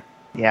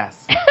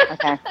 Yes.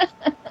 Okay.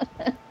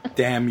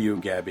 Damn you,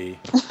 Gabby.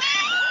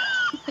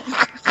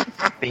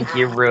 I think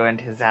you ruined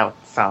his out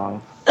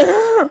song.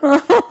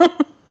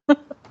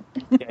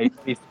 Yeah,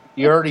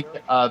 you already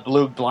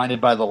blew blinded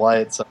by the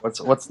light. So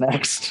what's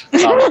next?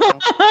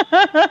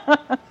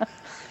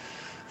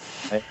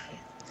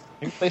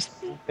 New place,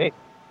 new fate.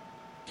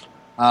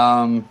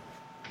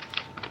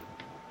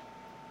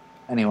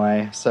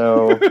 Anyway,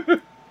 so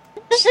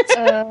It's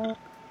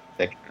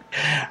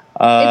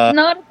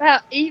not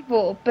about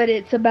evil, but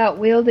it's about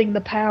wielding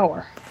the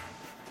power.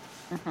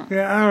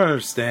 Yeah, I don't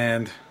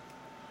understand.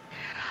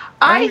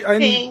 I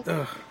need- think.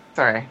 ugh.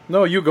 Sorry.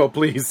 No, you go,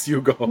 please.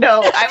 You go.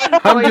 No,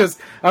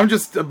 I'm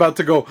just about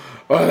to go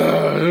for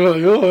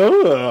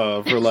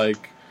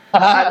like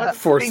I was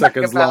 4 thinking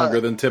seconds about-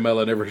 longer than Tim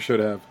Ellen ever should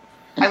have.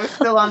 I was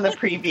still on the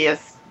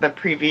previous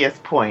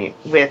point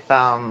with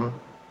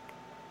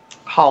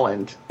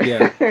Holland.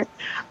 Yeah.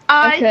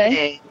 I Okay.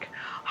 think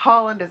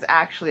Holland is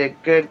actually a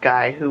good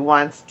guy who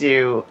wants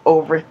to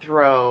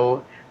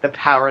overthrow the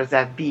powers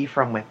that be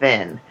from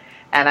within.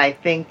 And I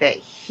think that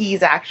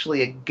he's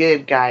actually a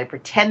good guy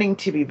pretending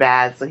to be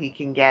bad so he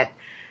can get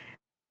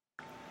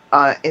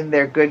in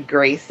their good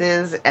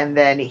graces. And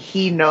then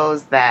he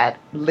knows that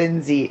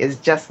Lindsay is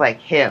just like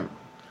him.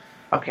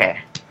 Okay.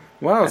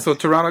 Wow, so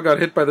Toronto got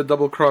hit by the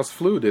double cross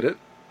flu, did it?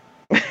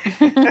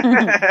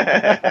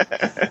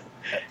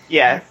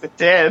 Yes, it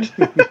did.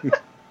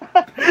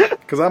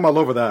 Because I'm all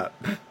over that.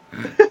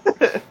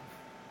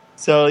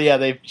 So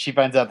yeah, she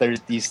finds out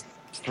there's these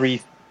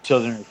 3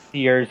 children are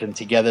seers, and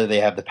together they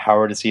have the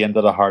power to see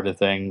into the heart of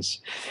things,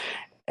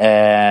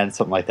 and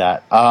something like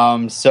that.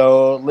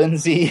 So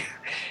Lindsay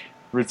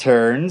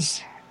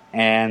returns,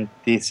 and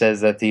he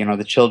says that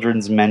the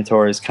children's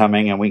mentor is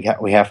coming, and we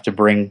have to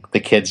bring the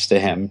kids to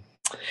him.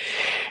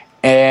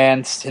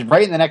 And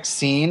right in the next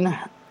scene,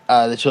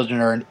 the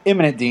children are in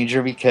imminent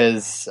danger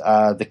because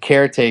the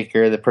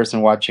caretaker, the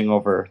person watching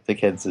over the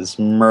kids, is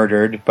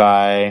murdered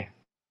by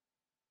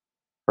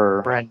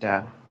her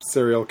Brenda.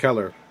 Serial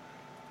killer.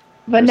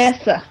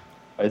 Vanessa.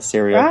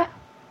 serial. Right?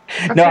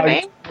 What's No, her I-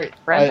 name?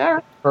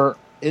 Brenda?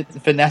 It's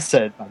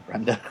Vanessa, not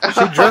Brenda.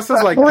 She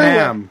dresses like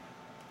Pam.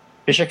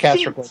 Fisher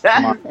Castro. She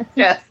does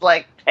just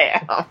like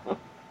Pam.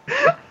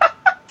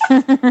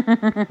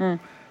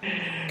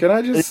 Can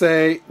I just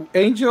say,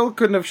 Angel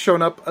couldn't have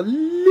shown up a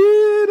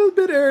little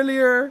bit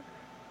earlier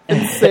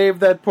and saved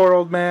that poor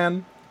old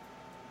man?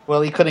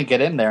 Well, he couldn't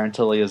get in there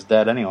until he was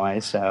dead anyway,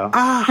 so.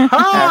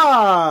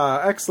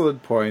 Aha!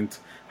 Excellent point.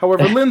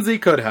 However, Lindsay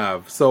could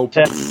have, so...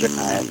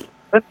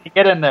 Let's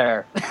get in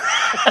there.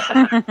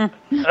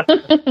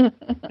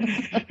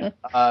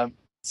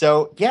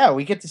 So, yeah,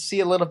 we get to see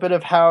a little bit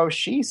of how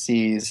she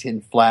sees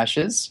in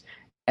flashes.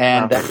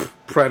 And that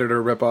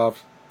Predator ripoff.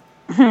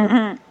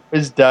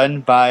 was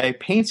done by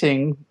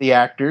painting the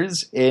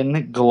actors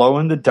in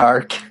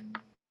glow-in-the-dark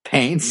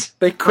paints.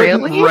 They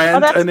couldn't Really?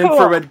 rent that's an cool.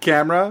 infrared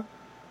camera?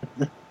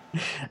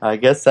 I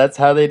guess that's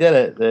how they did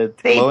it. The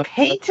They glow-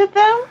 painted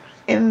them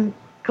in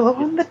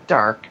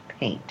glow-in-the-dark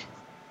paint.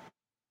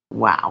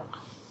 Wow.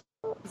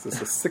 Is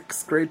this a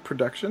 6th grade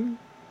production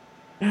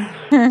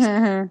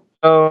So,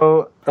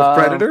 of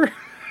Predator?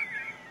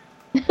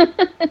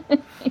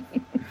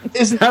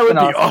 Isn't That would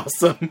be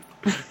awesome?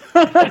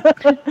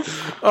 awesome.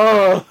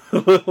 Oh, a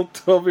little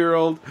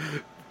 12-year-old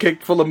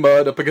caked full of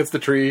mud up against a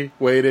tree,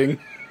 waiting.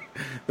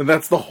 And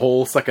that's the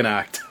whole second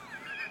act.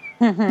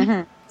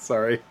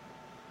 Sorry.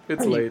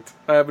 It's late.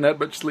 I haven't had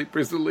much sleep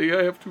recently.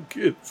 I have 2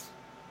 kids.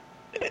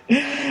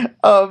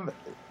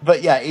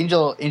 But yeah,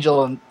 Angel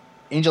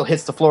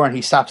hits the floor and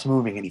he stops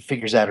moving and he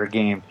figures out her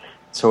game.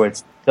 So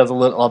it does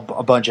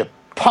a bunch of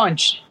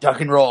punch, duck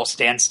and roll,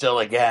 stand still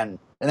again,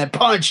 and then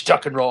punch,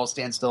 duck and roll,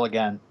 stand still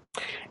again,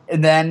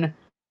 and then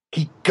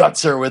he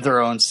guts her with her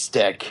own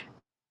stick.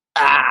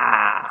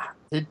 Ah!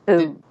 Did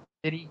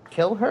he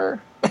kill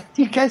her?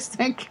 Do you guys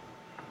think?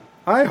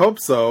 I hope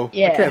so. I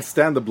Yeah. can't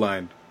stand the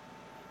blind.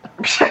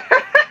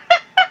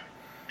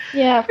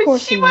 Yeah, of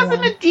course She he wasn't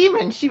won. a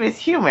demon. She was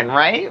human,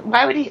 right?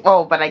 Why would he?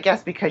 Oh, but I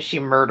guess because she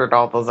murdered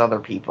all those other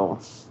people,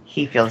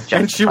 he feels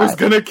justified. And she was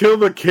gonna kill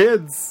the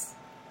kids.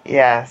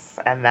 Yes,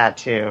 and that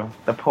too.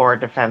 The poor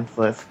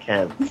defenseless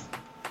kids.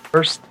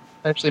 First,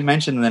 actually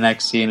mentioned in the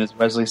next scene is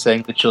Wesley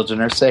saying the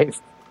children are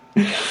safe,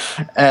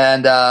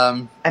 and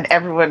And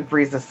everyone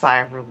breathes a sigh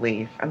of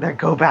relief and then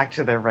go back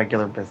to their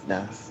regular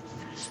business.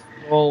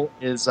 Joel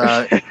is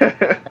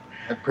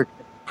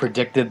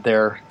predicted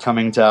they're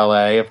coming to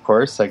LA, of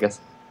course, I guess.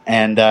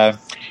 And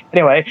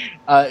anyway,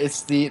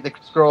 it's the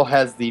scroll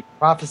has the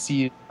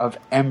prophecy of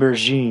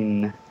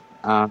Embergine.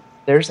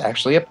 There's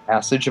actually a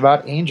passage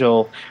about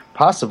Angel,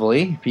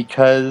 possibly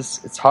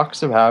because it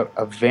talks about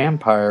a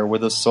vampire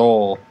with a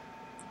soul,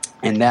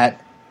 and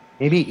that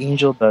maybe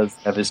Angel does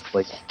have his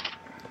place.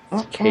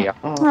 Chaos.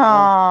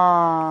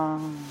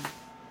 Aww.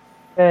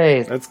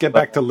 Hey, Let's get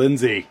back to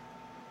Lindsay.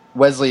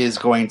 Wesley is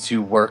going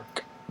to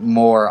work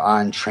more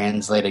on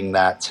translating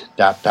that. ...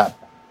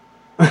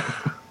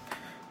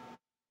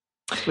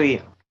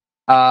 Sweet.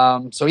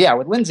 So yeah,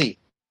 with Lindsay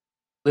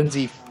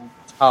finds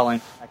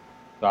Colin at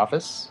his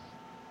office.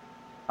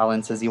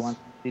 Colin says he wants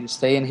Lindsay to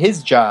stay in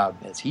his job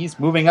as he's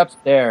moving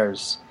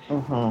upstairs.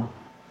 Mm-hmm.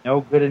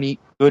 No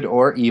good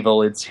or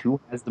evil. It's who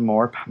has the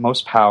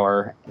most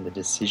power, and the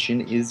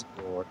decision is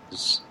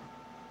yours.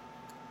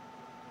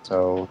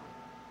 So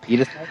he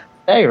decided to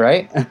stay,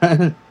 right?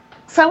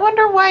 So I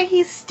wonder why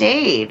he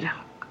stayed.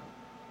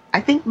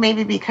 I think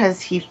maybe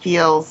because he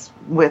feels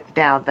with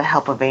now the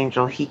help of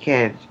Angel, he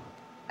could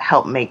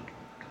help make,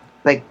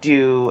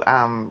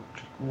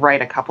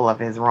 right a couple of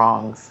his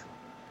wrongs.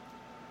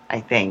 I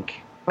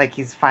think. Like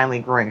he's finally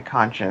growing a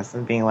conscience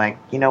and being like,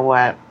 you know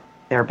what?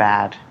 They're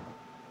bad.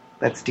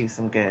 Let's do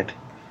some good.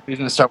 He's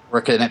going to start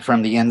working it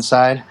from the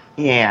inside.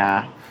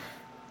 Yeah.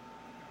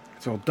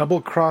 So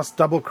double cross.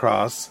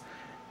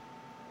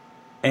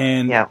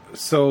 And Yep.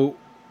 so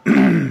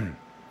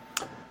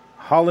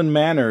Holland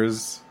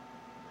Manners,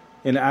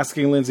 in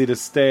asking Lindsay to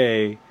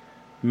stay,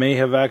 may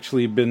have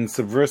actually been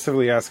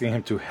subversively asking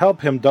him to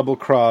help him double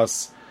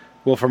cross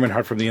Wolfram and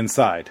Hart from the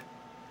inside.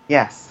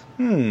 Yes.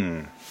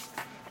 Triple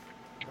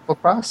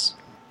cross?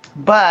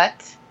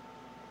 But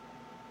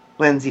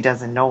Lindsay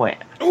doesn't know it.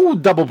 Ooh,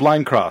 double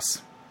blind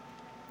cross.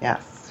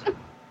 Yes.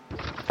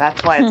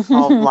 That's why it's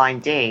called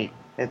Blind Date.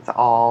 It's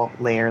all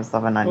layers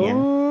of an onion.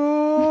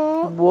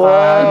 Whoa.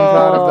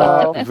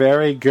 Thought of that.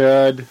 Very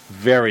good.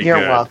 Very You're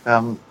good.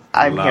 welcome.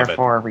 I'm Love here it.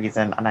 for a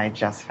reason, and I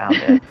just found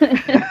it.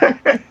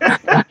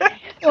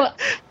 Well,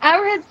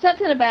 I read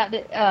something about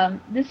it.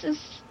 This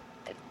is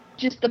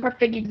just the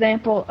perfect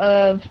example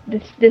of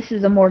this. This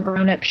is a more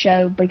grown-up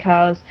show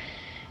because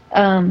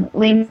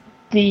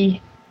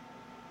Lindsay.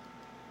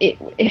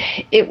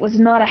 It was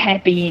not a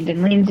happy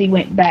ending. Lindsay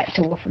went back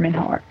to Wolfram and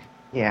Hart.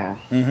 Yeah.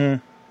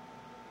 Mm-hmm.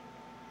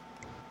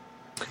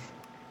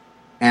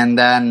 And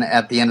then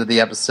at the end of the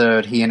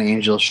episode, he and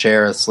Angel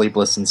share a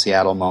Sleepless in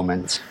Seattle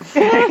moment.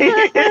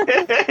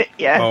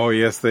 Yeah. Oh,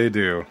 yes, they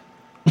do.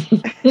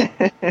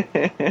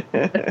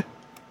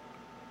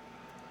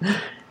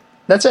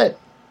 That's it.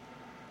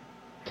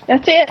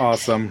 That's it.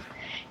 Awesome.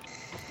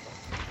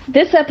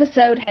 This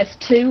episode has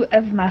two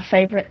of my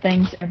favorite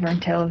things ever in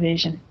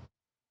television.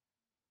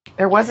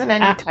 There wasn't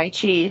any Tai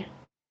Chi.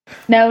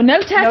 No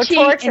Tai No Chi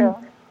torture.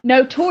 and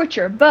no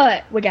torture,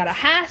 but we got a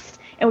heist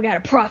and we got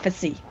a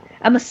prophecy.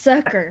 I'm a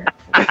sucker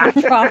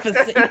for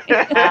prophecy.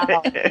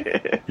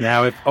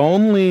 Now, if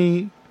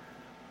only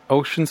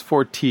Ocean's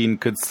 14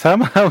 could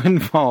somehow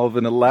involve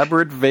an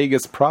elaborate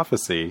Vegas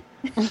prophecy,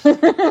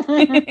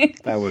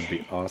 that would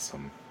be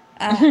awesome.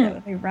 That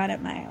would be right up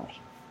my alley.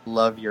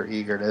 Love your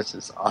eagerness.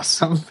 It's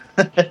awesome.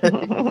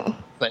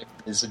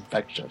 It's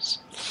infectious.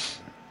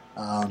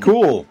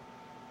 Cool.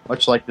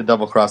 Much like the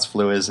double cross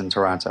flu is in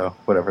Toronto,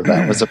 whatever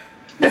that was.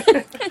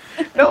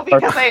 No,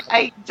 because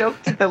I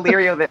joked to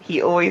Delirio that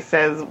he always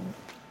says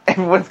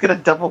everyone's going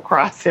to double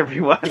cross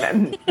everyone.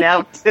 And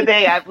now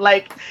today I'm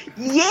like,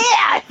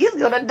 yeah, he's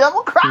going to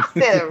double cross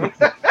him.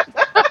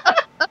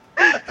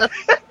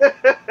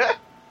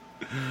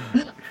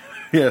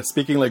 Yeah,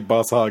 speaking like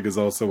Boss Hog is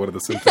also one of the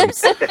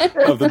symptoms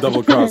of the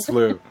double cross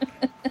flu.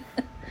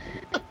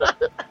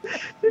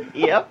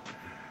 Yep.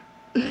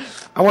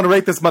 I want to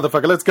rate this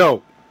motherfucker. Let's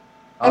go.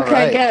 All Okay,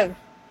 right. go.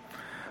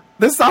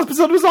 This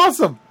episode was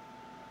awesome.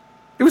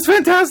 It was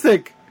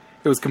fantastic.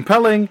 It was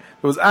compelling.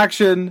 It was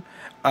action.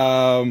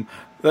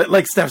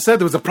 Like Steph said,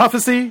 there was a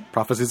prophecy.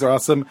 Prophecies are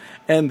awesome.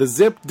 And the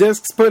zip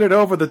discs put it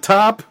over the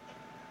top.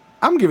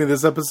 I'm giving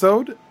this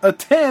episode a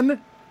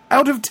 10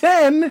 out of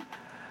 10.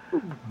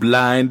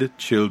 Blind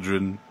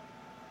children.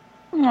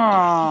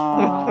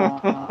 Aww.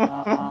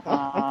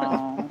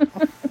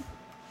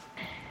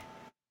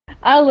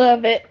 I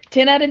love it.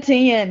 10 out of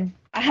 10.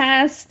 A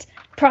heist,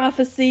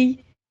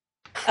 prophecy,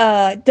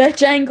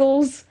 Dutch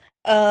angles,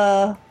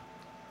 a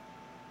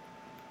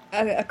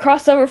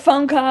crossover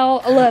phone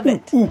call. I love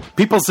it. Ooh,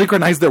 people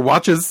synchronize their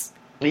watches.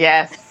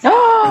 Yes.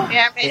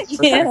 Damn it.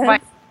 Yeah.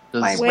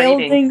 My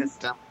Welding. rating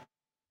system.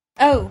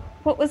 Oh,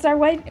 what was our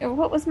weight?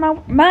 What was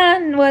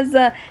mine was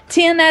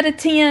 10 out of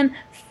 10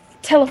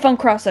 telephone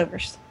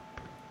crossovers.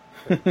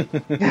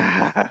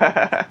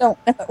 Don't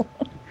know.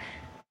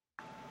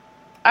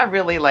 I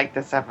really like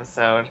this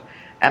episode,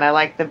 and I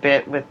like the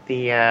bit with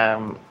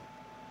the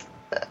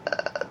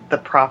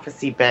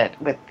prophecy bit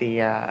with the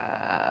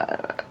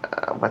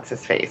what's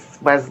his face?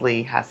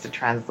 Wesley has to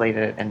translate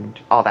it and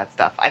all that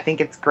stuff. I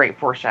think it's great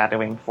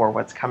foreshadowing for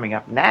what's coming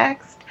up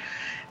next.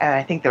 And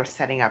I think they're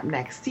setting up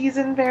next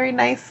season very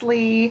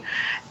nicely.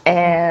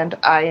 And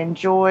I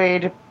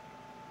enjoyed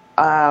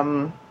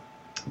the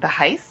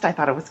heist. I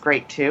thought it was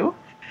great too.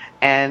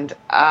 And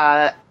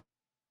I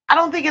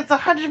don't think it's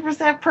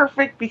 100%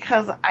 perfect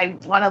because I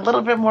want a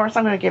little bit more, so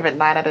I'm going to give it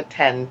 9 out of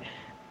 10.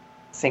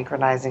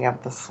 Synchronizing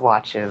of the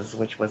swatches,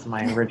 which was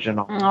my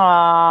original.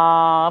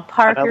 Aww,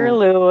 Parker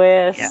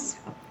Lewis. Yes.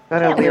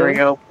 But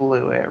Illyrio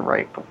blew it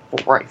right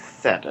before I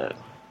said it.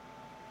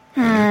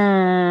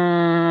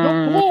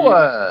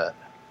 What?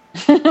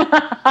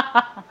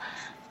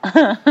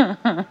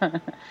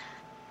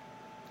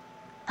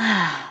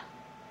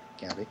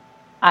 Gabby.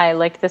 I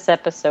like this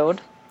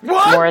episode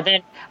What?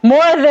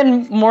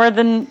 more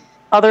than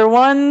other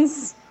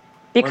ones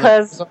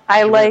because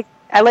I like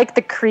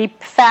the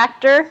creep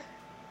factor.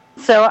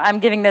 So I'm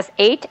giving this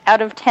 8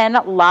 out of 10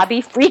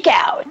 lobby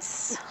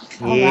freakouts.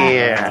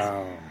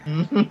 Yeah.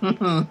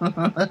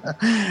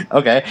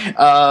 Okay.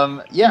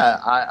 Yeah.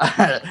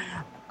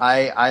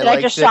 I Did liked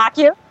I just it. shock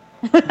you?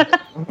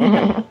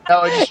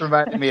 No, it just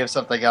reminded me of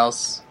something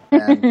else.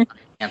 And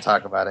can't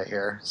talk about it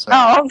here. So.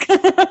 Oh,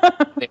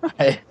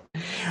 Anyway.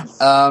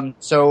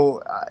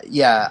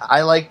 Yeah,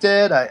 I liked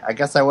it. I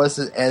guess I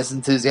wasn't as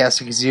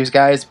enthusiastic as you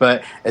guys,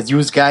 but it's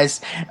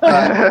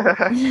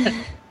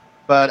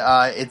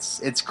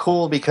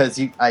cool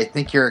because I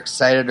think you're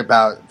excited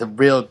about the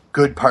real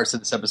good parts of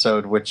this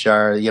episode, which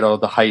are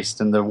the heist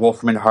and the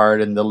Wolfram and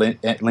Hart and the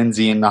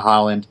Lindsay and the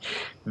Holland.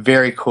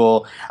 Very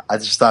cool. I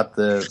just thought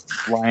the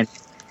blind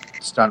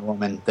stunt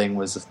woman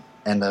thing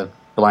and the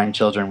blind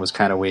children was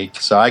kind of weak,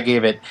 so I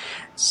gave it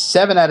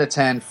 7 out of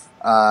 10.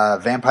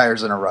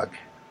 Vampires in a rug.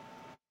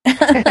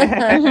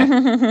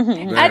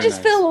 I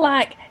just feel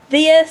like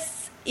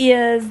this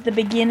is the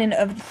beginning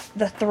of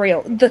the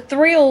thrill. The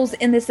thrills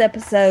in this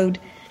episode,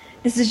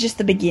 this is just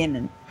the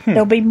beginning.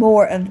 There'll be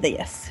more of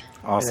this.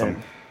 Awesome.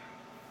 Yeah.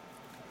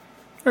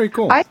 Very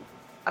cool.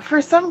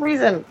 For some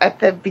reason, at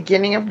the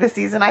beginning of the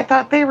season, I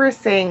thought they were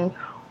saying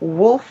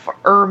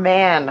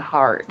Wolf-er-man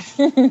Hart.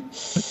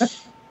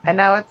 And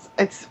now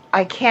it's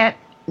I can't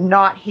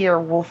not hear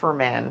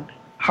Wolf-er-man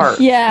Hart.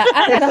 Yeah,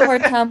 I had a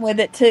hard time with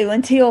it too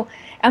until,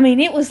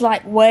 it was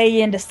like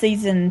way into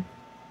season,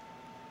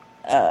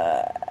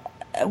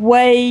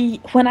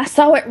 when I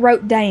saw it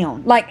wrote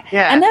down.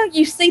 I know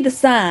you see the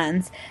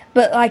signs,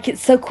 but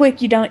it's so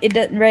quick it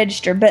doesn't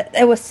register. But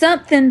there was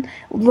something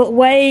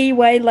way,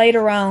 way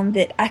later on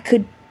that I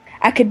could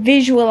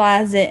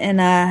visualize it, and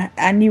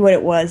I knew what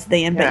it was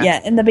then. But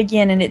yeah, in the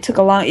beginning it took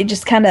a long. It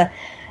just kind of.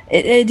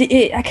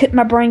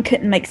 My brain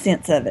couldn't make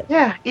sense of it.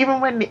 Yeah,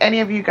 even when any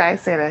of you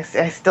guys say it,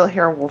 I still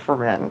hear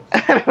Wolfram.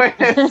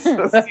 It's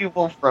supposed to be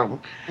Wolfram.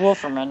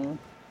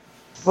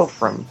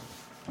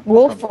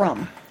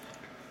 Wolfram.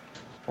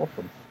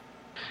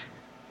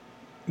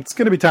 It's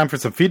going to be time for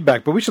some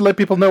feedback, but we should let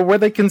people know where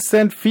they can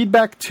send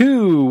feedback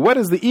to. What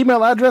is the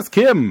email address,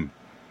 Kim?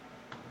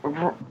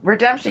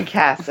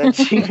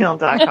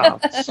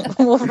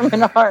 redemptioncast@gmail.com. Wolfram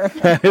and Hart.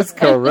 That is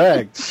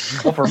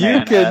correct.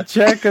 You can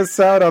check us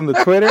out on the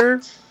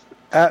Twitter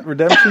at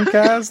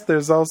RedemptionCast.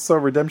 There's also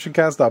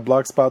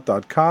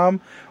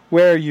redemptioncast.blogspot.com,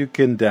 where you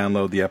can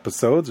download the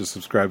episodes or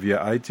subscribe via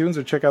iTunes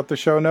or check out the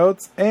show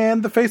notes,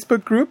 and the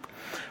Facebook group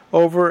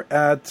over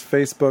at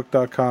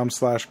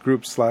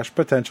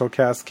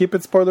facebook.com/group/potentialcast. Keep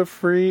it spoiler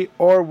free,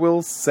 or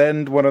we'll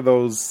send one of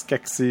those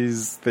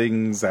Skeksis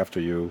things after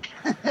you,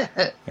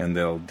 and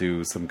they'll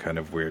do some kind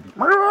of weird.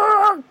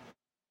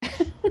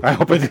 I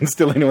hope I didn't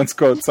steal anyone's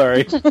quote.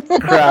 Sorry.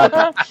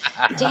 Crap.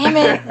 Damn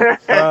it.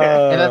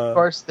 And of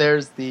course,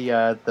 there's the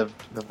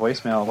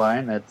voicemail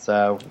line. That's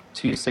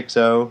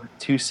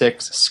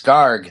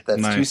 260-26-SCARG.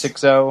 That's Nice.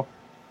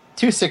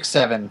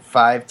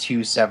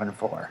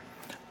 260-267-5274.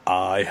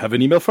 I have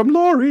an email from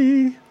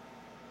Lori.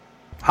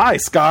 Hi,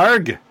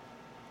 Scarg.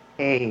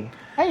 Hey.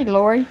 Hey,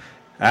 Lori.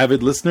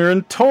 Avid listener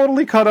and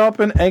totally caught up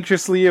and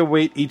anxiously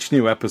await each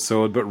new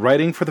episode, but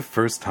writing for the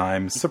first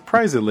time,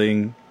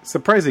 surprisingly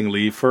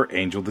for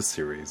Angel the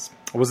series.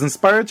 I was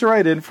inspired to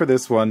write in for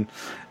this one,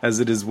 as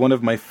it is one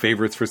of my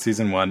favorites for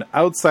season 1,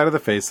 outside of the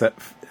Faith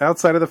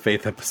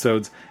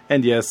episodes,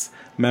 and yes,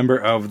 member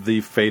of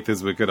the Faith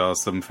is Wicked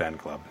Awesome fan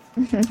club.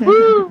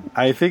 Woo!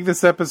 I think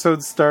this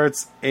episode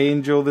starts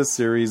Angel the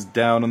series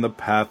down on the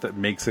path that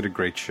makes it a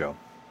great show.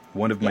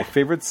 One of my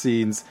favorite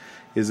scenes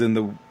is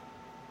in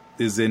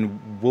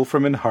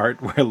Wolfram and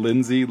Hart, where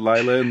Lindsay,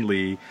 Lila, and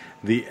Lee,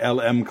 the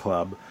LM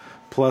Club,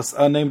 plus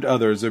unnamed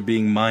others, are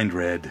being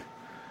mind-read.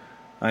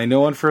 I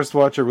know on first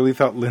watch I really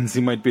thought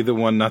Lindsay might be the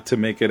one not to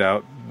make it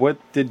out. What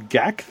did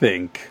Gak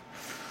think?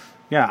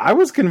 Yeah, I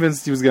was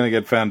convinced he was going to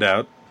get found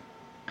out.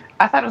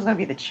 I thought it was going to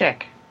be the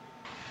chick.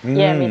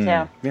 Yeah, me too.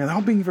 Yeah, they're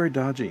all being very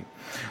dodgy.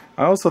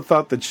 I also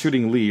thought that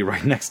shooting Lee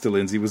right next to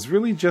Lindsay was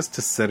really just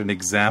to set an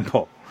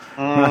example.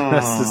 Not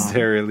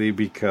necessarily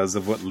because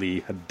of what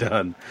Lee had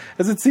done,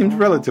 as it seemed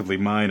relatively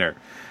minor.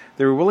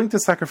 They were willing to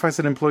sacrifice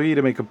an employee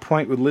to make a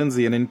point with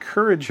Lindsay and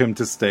encourage him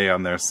to stay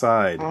on their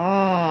side.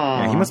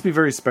 Yeah, he must be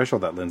very special,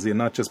 that Lindsay, and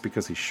not just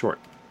because he's short.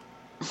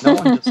 No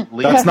one just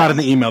leaves. That's not in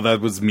the email, that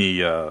was me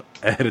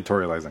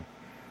editorializing.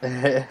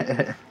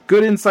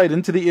 Good insight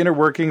into the inner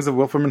workings of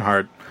Wolfram and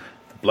Hart.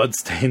 The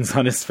bloodstains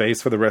on his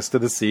face for the rest of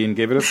the scene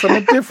gave it a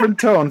somewhat different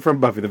tone from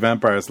Buffy the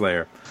Vampire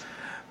Slayer.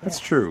 That's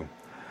true.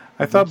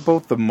 I thought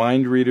both the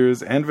mind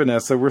readers and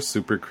Vanessa were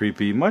super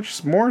creepy,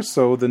 much more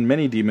so than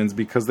many demons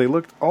because they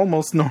looked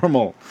almost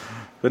normal.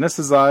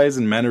 Vanessa's eyes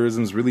and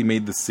mannerisms really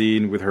made the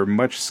scene with her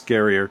much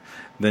scarier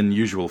than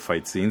usual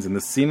fight scenes, and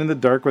the scene in the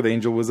dark with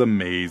Angel was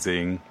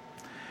amazing.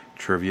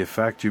 Trivia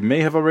fact you may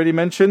have already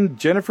mentioned,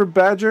 Jennifer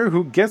Badger,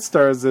 who guest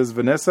stars as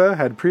Vanessa,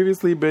 had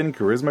previously been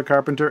Charisma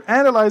Carpenter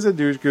and Eliza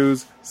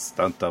Dushku's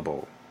stunt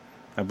double.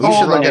 I You believe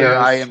should look at her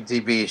layers.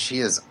 IMDb. She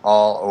is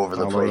all over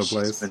the All place. over the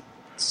place. She's been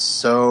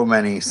so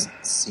many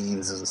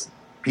scenes as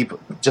people,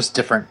 just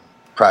different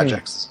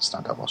projects.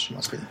 Stunt double. She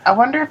must be. I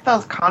wonder if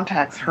those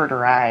contacts hurt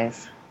her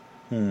eyes.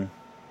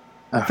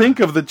 Think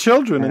of the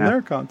children in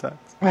their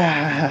contacts.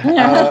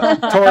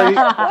 Tori,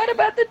 What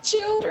about the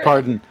children?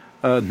 pardon,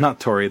 not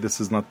Tori.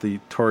 This is not the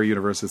Tori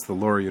universe. It's the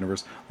Laurie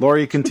universe.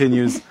 Laurie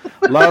continues.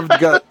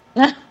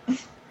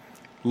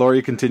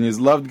 Laurie continues.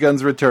 Loved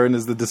Gun's return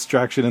is the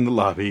distraction in the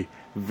lobby.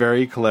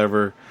 Very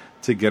clever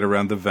to get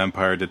around the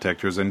vampire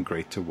detectors and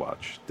great to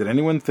watch. Did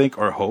anyone think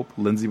or hope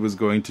Lindsay was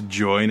going to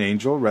join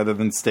Angel rather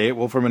than stay at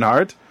Wolfram and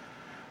Hart?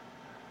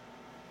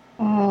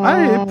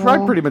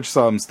 I pretty much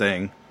saw him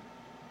staying.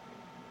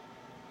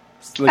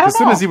 Like, as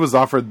soon as he was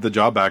offered the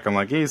job back, I'm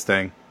like, he's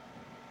staying.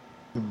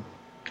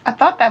 I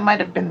thought that might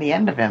have been the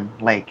end of him.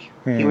 Like,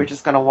 you were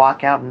just going to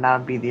walk out and that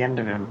would be the end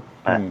of him.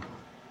 But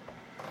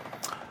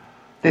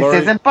this Lori,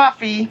 isn't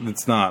Buffy.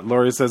 It's not.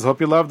 Laurie says,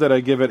 hope you loved it. I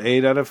give it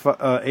 8 out of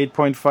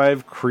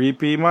 8.5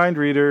 creepy mind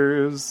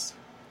readers.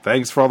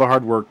 Thanks for all the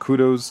hard work.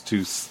 Kudos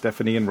to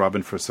Stephanie and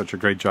Robin for such a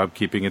great job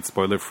keeping it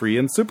spoiler-free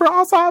and super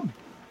awesome.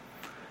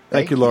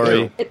 Thank you,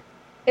 Laurie.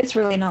 It's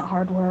really not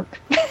hard work.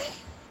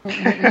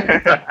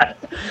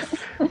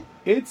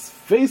 It's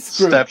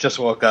Facebook. Steph just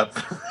woke up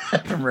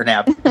from her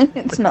nap.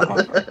 It's not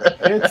hard work.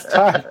 It's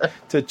time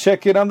to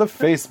check in on the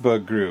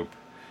Facebook group.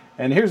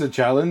 And here's a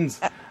challenge.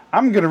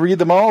 I'm going to read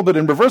them all, but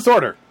in reverse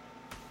order.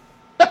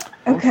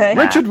 Okay.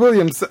 Richard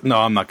Williams... No,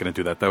 I'm not going to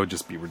do that. That would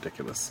just be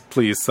ridiculous.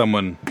 Please,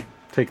 someone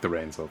take the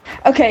reins over.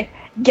 Okay.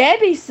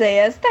 Gabby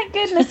says, thank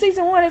goodness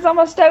season 1 is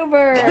almost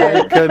over.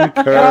 I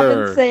concur.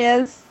 Robin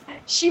says,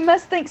 she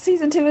must think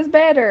season 2 is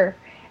better.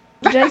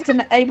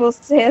 Jason Abel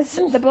says,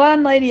 the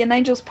blind lady and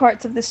Angel's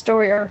parts of this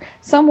story are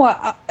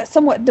somewhat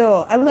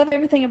dull. I love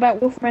everything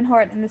about Wolfram and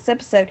Hart in this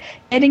episode.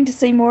 Getting to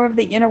see more of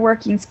the inner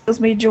workings fills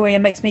me joy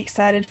and makes me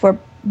excited for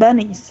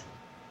bunnies.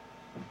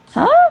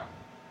 Huh?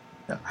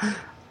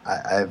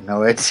 I have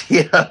no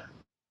idea.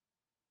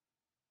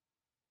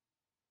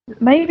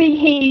 Maybe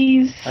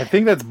he's... I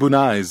think that's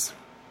Bunais.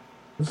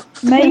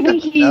 Maybe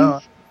he's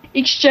No.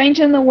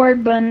 exchanging the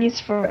word bunnies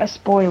for a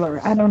spoiler.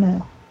 I don't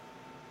know.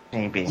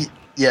 Maybe.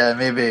 Yeah,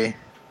 maybe.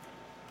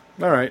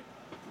 All right.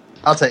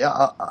 I'll tell you.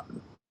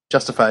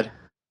 Justified.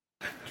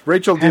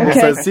 Rachel Debo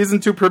says, season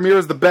 2 premiere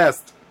is the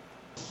best.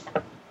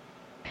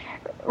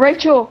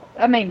 Rachel.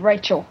 Where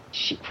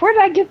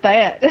did I get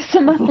that?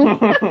 Simone.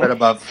 Right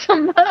above.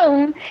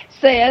 Simone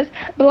says,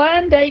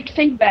 blind date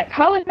feedback.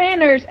 Holly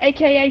Manners,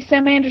 a.k.a.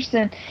 Sam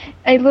Anderson,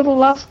 a little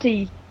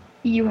losty.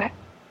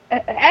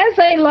 As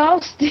a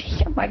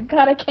losty, oh my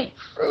God, I can't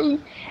see.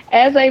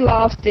 As a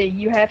losty,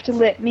 you have to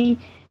let me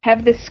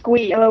have this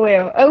squeak,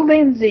 LOL. Oh,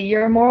 Lindsay,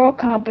 your moral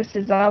compass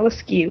is all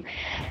askew.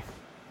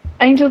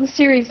 Angel the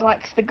series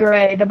likes the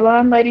gray. The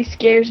blonde lady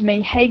scares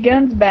me. Hey,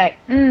 Gun's back.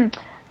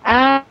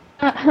 I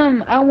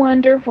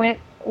wonder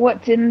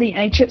what's in the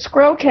ancient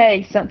scroll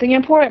case. Something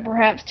important,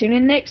 perhaps. Tune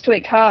in next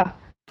week, huh?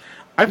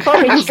 I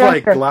thought it was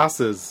like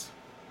glasses.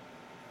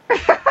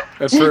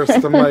 At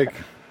first, I'm like,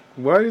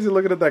 why is he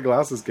looking at that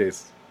glasses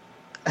case?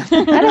 I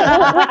don't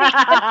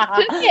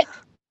know.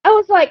 I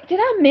was like, did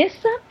I miss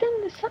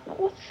something?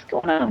 What's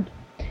going on?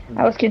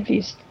 I was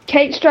confused.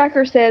 Kate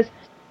Stryker says,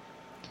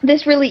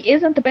 this really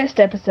isn't the best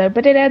episode,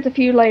 but it adds a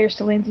few layers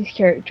to Lindsay's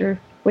character,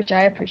 which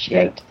I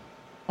appreciate.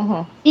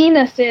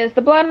 Ina says,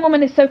 the blind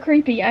woman is so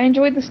creepy. I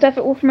enjoyed the stuff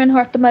at Wolfram and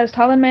Hart the most.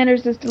 Holland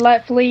Manners is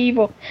delightfully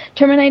evil.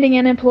 Terminating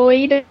an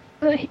employee,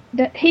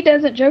 he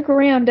doesn't joke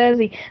around, does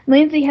he?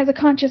 Lindsay has a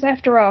conscience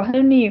after all.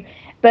 Who knew?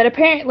 But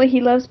apparently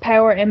he loves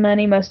power and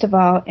money most of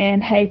all.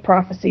 And hey,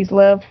 prophecies,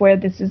 love where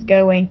this is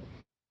going.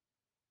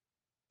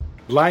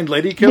 Blind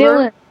lady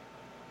killer?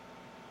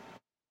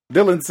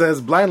 Dylan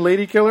says, blind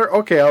lady killer?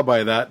 Okay, I'll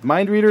buy that.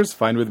 Mind readers?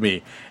 Fine with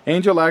me.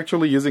 Angel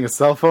actually using a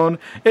cell phone?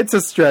 It's a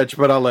stretch,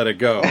 but I'll let it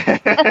go.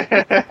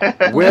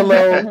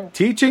 Willow,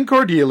 teaching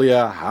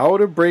Cordelia how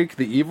to break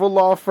the evil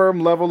law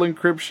firm level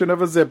encryption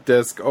of a zip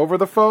disk over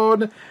the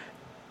phone?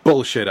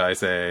 Bullshit, I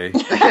say.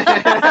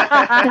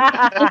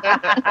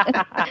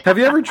 Have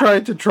you ever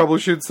tried to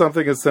troubleshoot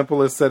something as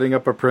simple as setting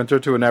up a printer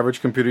to an average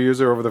computer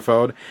user over the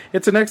phone?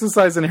 It's an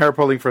exercise in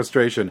hair-pulling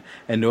frustration,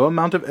 and no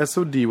amount of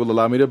SOD will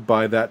allow me to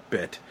buy that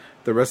bit.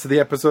 The rest of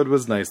the episode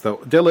was nice, though.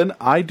 Dylan,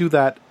 I do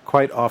that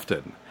quite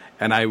often,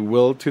 and I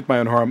will toot my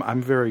own horn.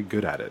 I'm very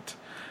good at it.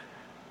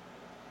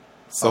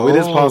 So it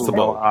is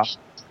possible.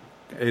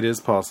 It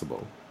is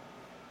possible.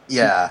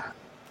 Yeah.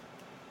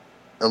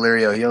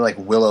 Illyrio, you're like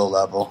Willow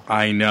level.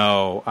 I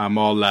know. I'm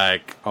all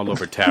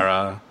over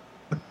Terra.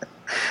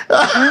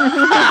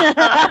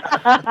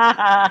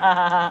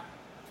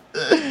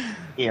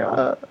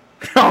 Yeah.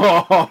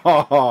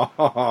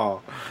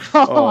 Oh.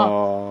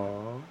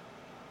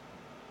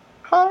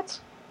 Hot.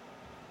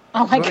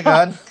 Oh my Moving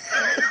God.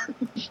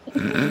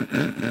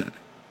 on.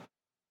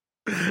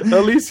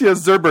 Alicia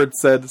Zerbert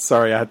said,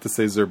 sorry, I had to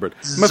say Zerbert.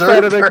 I'm a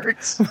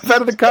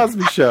fan of the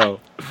Cosby Show.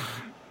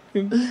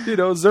 You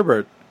know,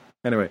 Zerbert.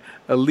 Anyway,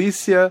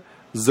 Alicia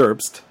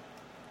Zerbst.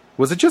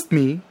 Was it just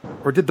me,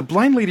 or did the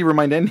blind lady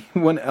remind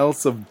anyone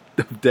else of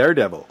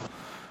Daredevil?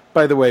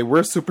 By the way,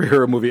 worst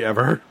superhero movie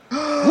ever.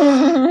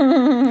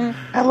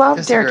 I love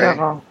Disagree.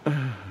 Daredevil.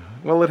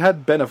 Well, it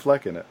had Ben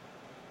Affleck in it.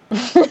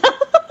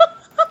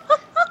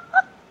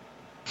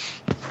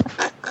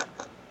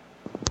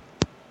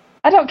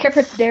 I don't care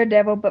for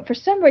Daredevil, but for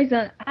some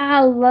reason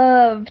I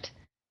loved...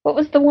 What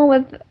was the one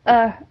with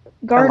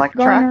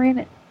Gardner in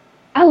it?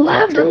 I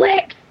loved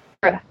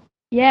Elektra.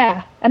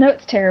 Yeah, I know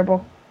it's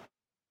terrible,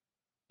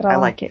 but I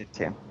like it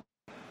too.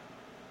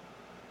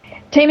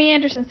 Tammy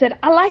Anderson said,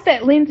 I like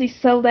that Lindsay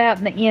sold out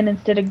in the end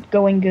instead of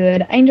going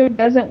good. Angel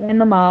doesn't win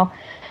them all.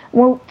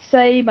 Won't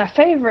say my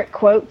favorite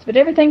quotes, but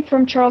everything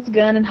from Charles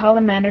Gunn and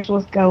Holland Manners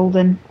was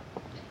golden.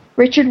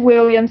 Richard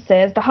Williams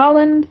says, the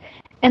Holland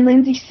and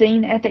Lindsay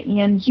scene at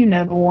the end, you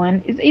know the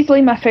one, is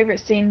easily my favorite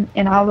scene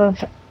in all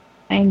of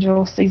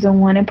Angel Season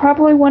 1, and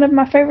probably one of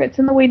my favorites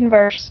in the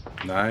Whedonverse.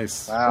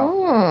 Nice.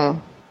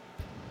 Wow.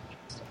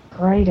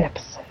 Great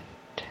episode.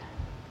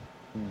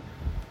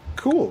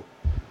 Cool.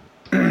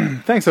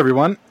 Thanks,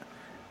 everyone.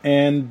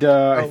 And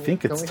I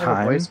think it's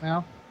time.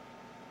 Voicemail?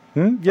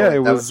 Yeah,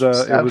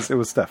 Oh, it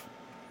was Steph.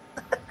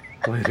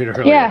 Played it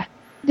earlier. Yeah.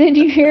 Did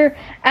you hear?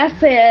 I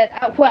said,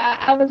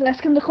 I was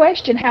asking the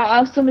question, how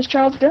awesome is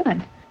Charles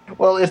Gunn?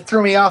 Well, it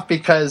threw me off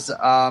because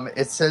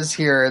it says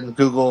here in the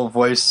Google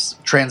Voice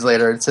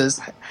Translator, it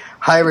says,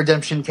 "Hi,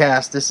 Redemption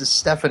Cast, this is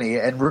Stephanie,"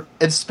 and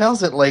it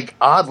spells it like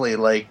oddly,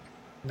 like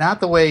not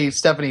the way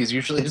Stephanie is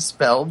usually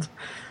spelled,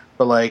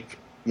 but like,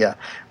 yeah.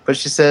 But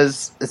it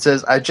says,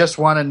 "I just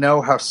want to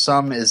know how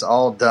some is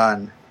all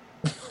done."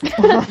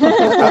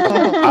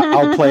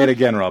 I'll play it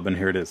again, Robin.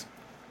 Here it is.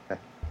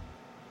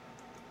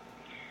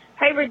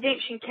 Hey,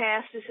 Redemption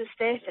Cast, this is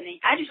Stephanie.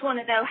 I just want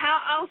to know, how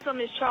awesome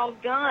is Charles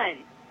Gunn?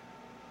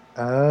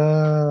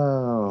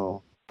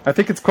 Oh. I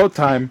think it's quote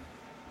time.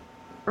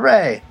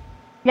 Hooray.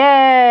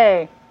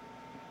 Yay!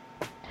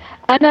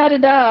 I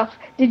nodded off.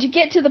 Did you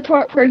get to the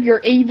part where you're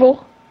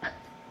evil?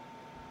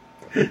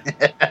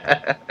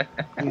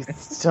 You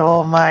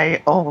stole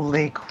my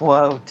only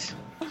quote.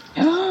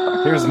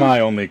 Here's my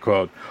only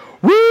quote.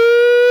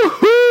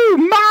 Woo-hoo!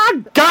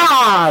 My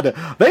God!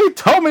 They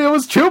told me it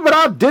was true, but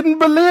I didn't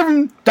believe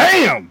them.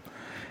 Damn!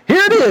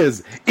 Here it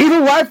is.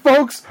 Evil white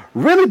folks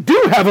really do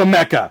have a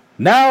mecca.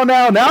 Now,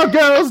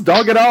 girls,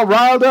 don't get all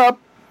riled up.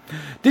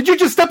 Did you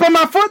just step on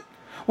my foot?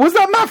 Was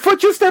that my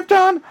foot you stepped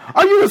on?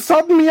 Are you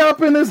assaulting me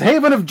up in this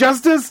haven of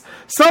justice?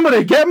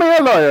 Somebody get me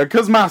a lawyer,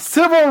 because my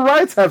civil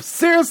rights have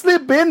seriously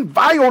been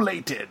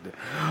violated.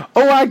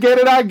 Oh, I get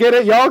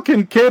it. Y'all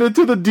can cater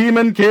to the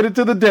demon, cater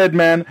to the dead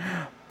man.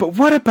 But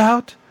what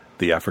about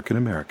the African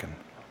American?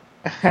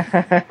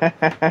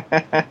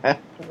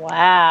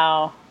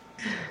 Wow.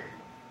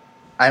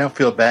 I don't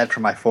feel bad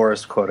for my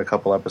Forrest quote a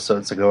couple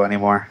episodes ago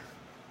anymore.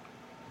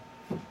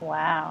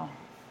 Wow.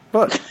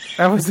 But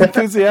I was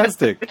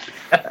enthusiastic.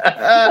 I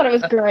thought it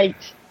was great.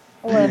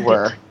 I loved You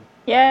were. it.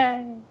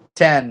 Yay.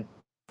 10.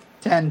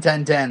 10,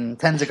 10, 10.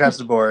 10's across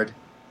the board.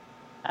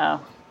 Oh.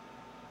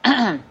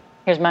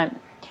 Here's mine.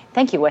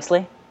 Thank you,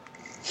 Wesley.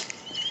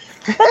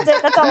 That's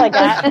it. That's all I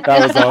got.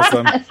 That was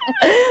awesome.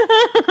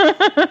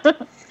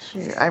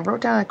 Shoot, I wrote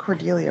down a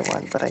Cordelia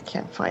one, but I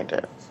can't find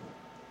it.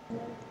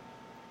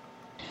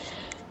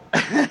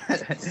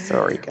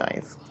 Sorry,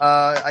 guys.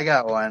 I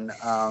got one.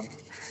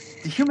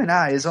 The human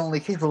eye is only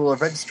capable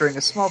of registering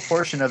a small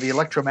portion of the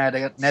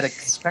electromagnetic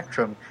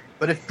spectrum,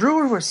 but if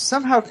Brewer was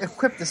somehow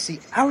equipped to see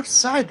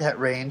outside that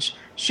range,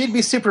 she'd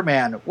be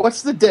Superman.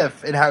 What's the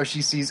diff in how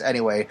she sees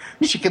anyway?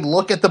 She can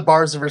look at the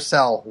bars of her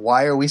cell.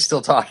 Why are we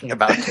still talking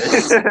about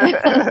this?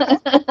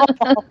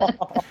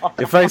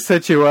 If I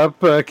set you up,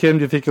 Kim,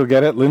 do you think you'll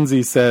get it?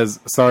 Lindsay says,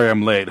 "Sorry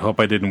I'm late. Hope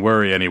I didn't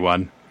worry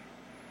anyone."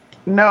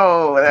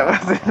 No, that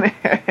wasn't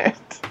it.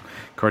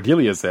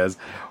 Cordelia says,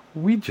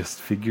 "We just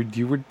figured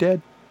you were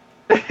dead."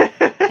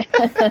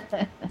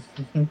 That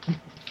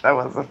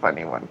was a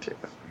funny one, too.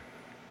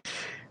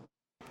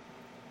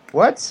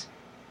 What?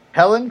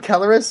 Helen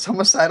Keller is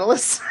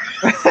homicidalist?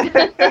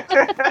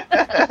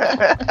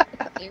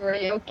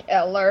 Serial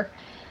killer.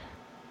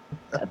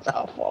 That's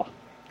awful.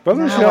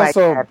 Wasn't No, she I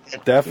also got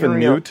it. deaf and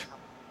Serial- mute?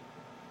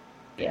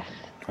 Yes.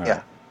 All Yeah.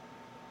 right.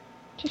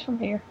 She's from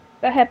here.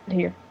 That happened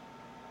here.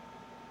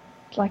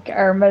 It's like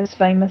our most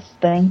famous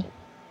thing.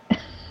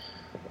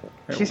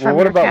 She's Well, from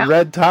what your about town.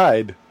 Red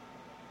Tide?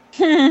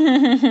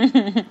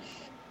 It's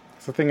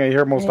the thing I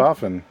hear most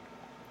often.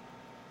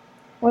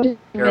 What is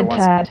Here, Red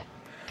once- Tide?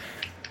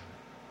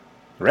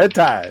 Red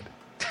Tide.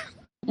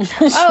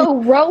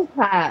 Oh, Roll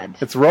Tide.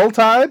 It's Roll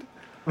Tide?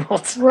 Roll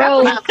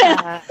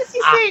Tide.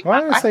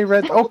 Why did I say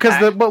red? Oh,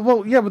 because but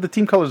the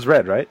team color is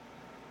red, right?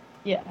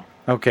 Yeah.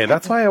 Okay,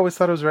 that's why I always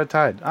thought it was Red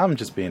Tide. I'm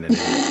just being an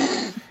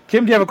idiot.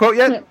 Kim, do you have a quote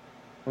yet?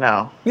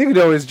 No. You could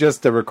always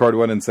just record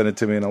one and send it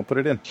to me, and I'll put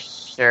it in.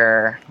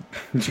 Sure.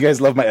 Did you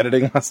guys love my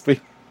editing last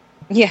week?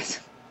 Yes.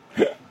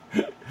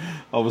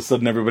 All of a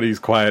sudden, everybody's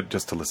quiet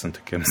just to listen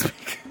to Kim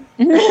speak.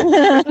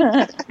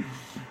 As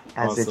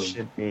Awesome. it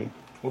should be.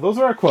 Well, those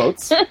are our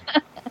quotes.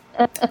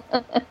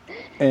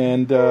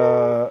 And,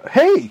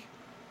 hey!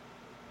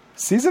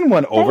 Season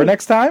 1 over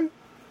next time?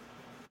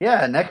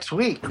 Yeah, next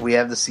week we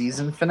have the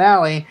season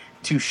finale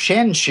to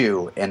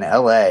Shanshu in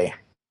LA.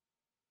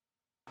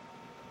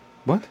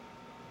 What?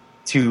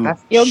 To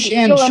You'll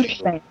Shanshu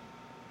understand.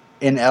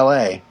 in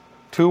LA.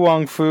 Tu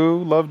Wong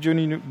Fu, love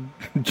Julie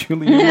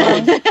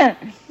Newmar?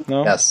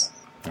 No? Yes.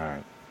 All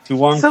right. To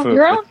Wong So Fu.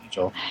 you're on- with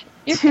Angel.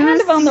 You're kind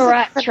of on the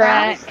right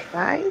track.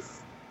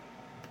 Guys?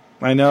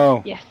 I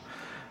know. Yes.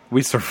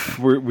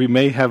 We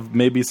may have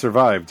maybe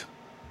survived.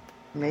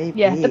 Maybe.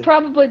 Yeah,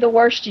 probably the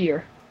worst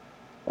year.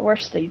 The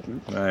worst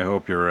seasons. I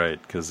hope you're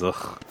right, because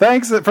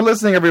thanks for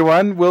listening,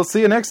 everyone. We'll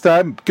see you next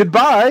time.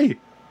 Goodbye.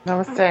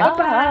 Namaste.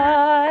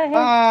 Bye.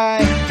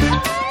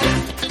 Bye.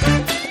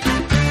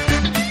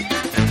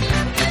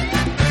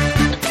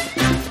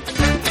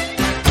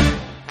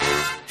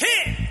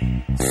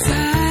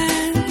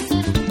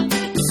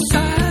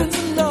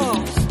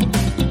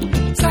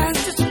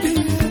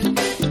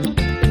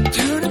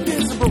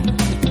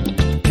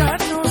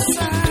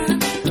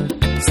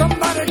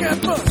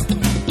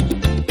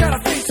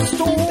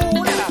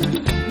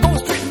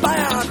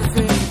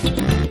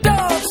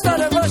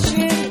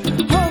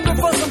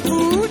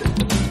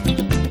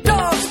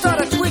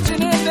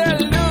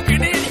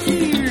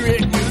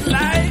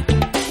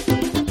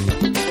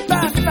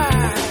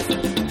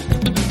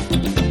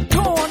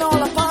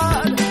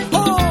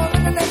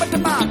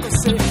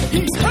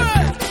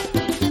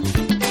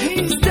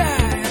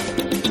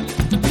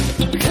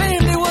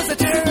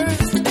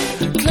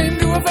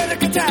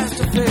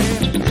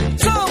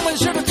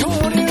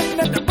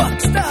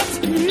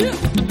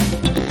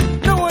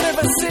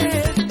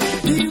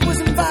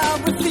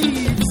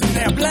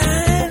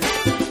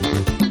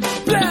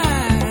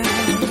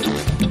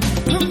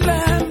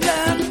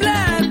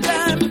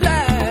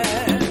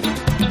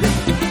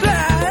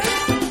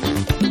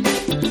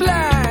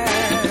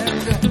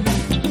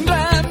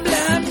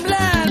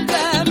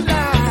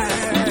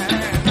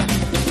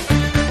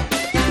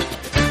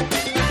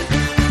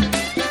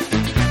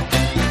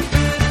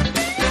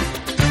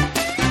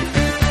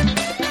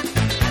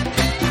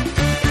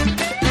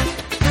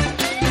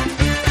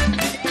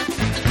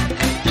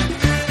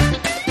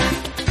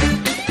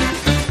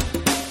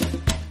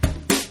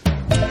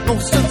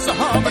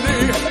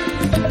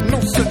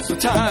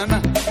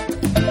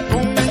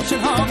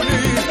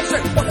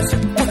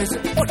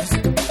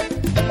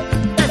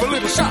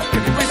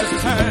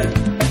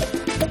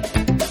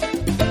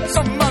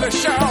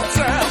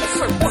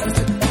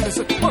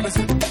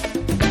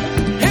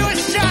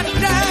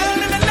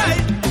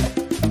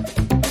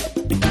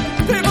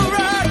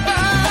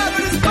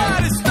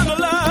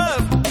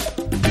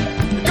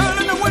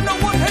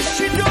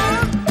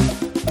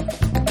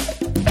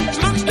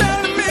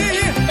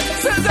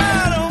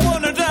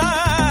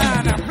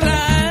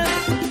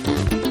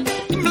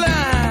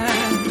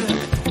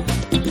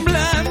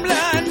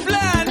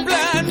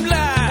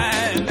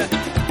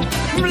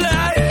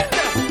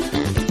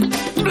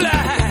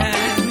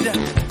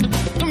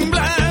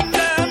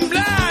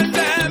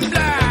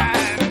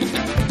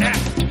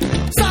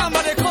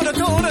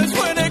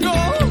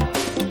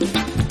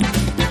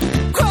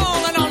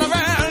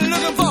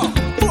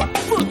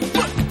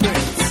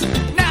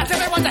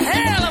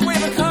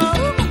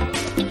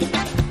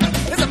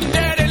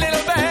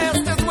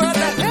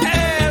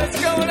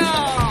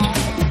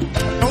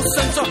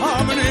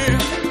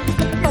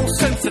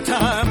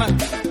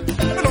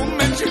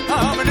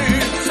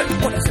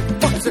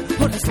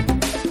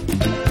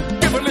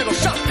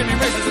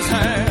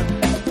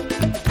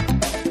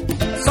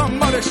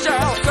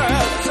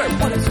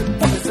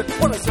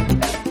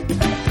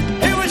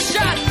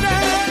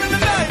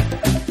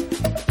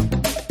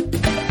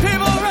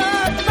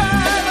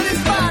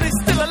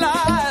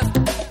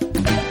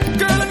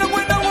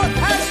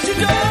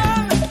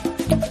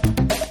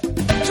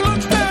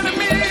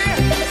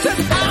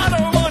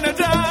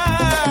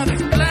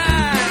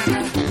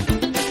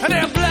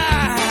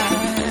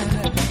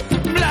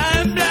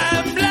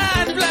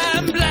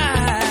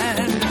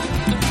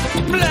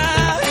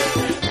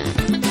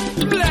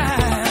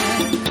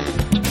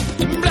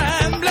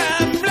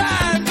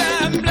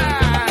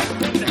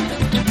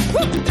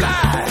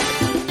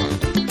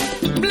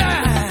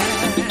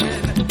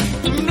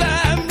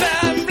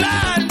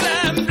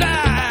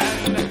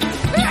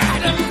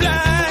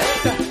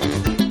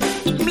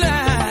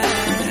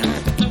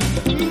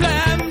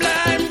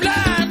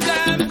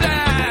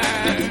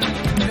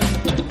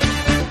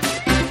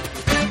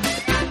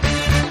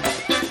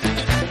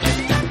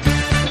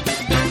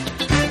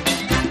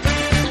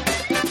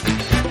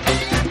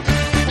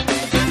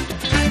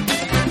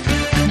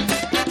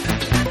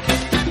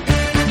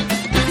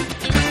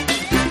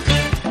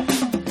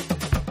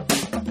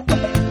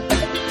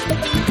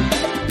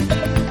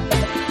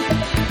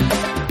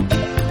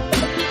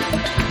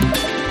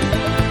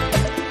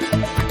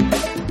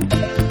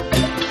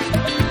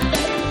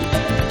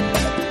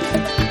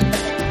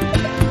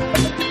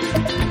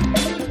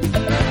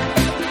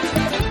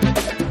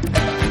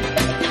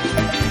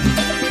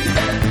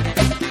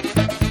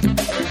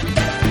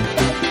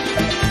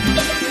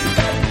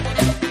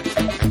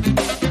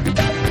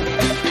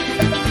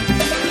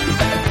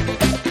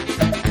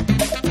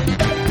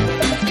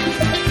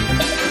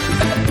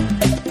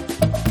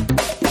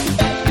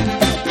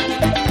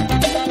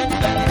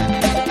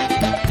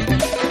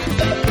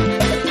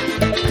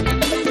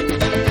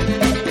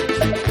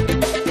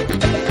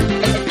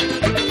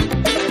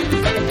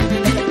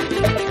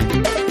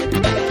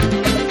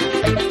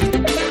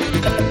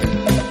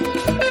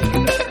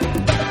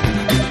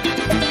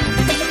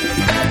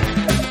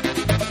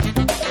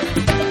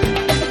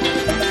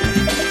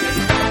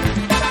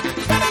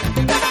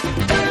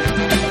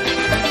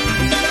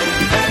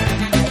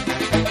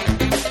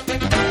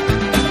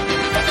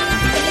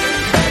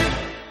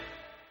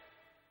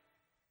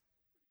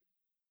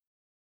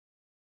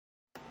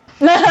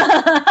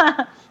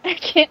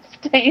 can't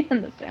stand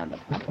the sound of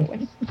my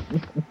voice.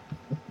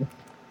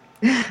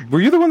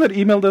 Were you the one that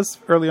emailed us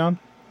early on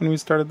when we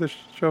started this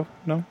show?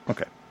 No?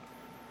 Okay.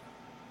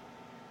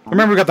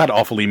 Remember we got that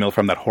awful email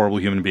from that horrible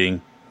human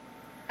being?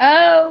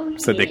 Oh,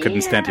 Said they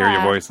couldn't stand to hear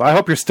your voice. I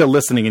hope you're still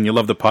listening and you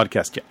love the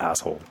podcast, you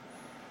asshole.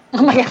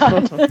 Oh my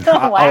god.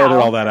 Wow. I'll edit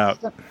all that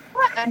out.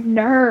 What a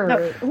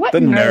nerve. What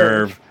The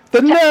nerve.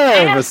 The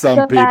nerve of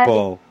some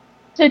people.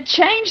 To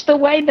change the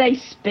way they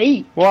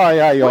speak. Why,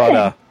 I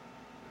oughta.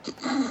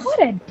 What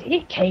a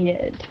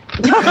dickhead.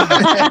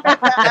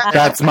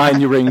 That's my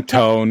new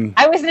ringtone.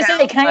 I was going to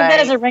say, can I have that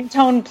as a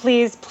ringtone,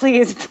 please,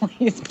 please,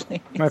 please,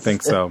 please? I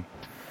think so.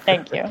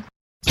 Thank you.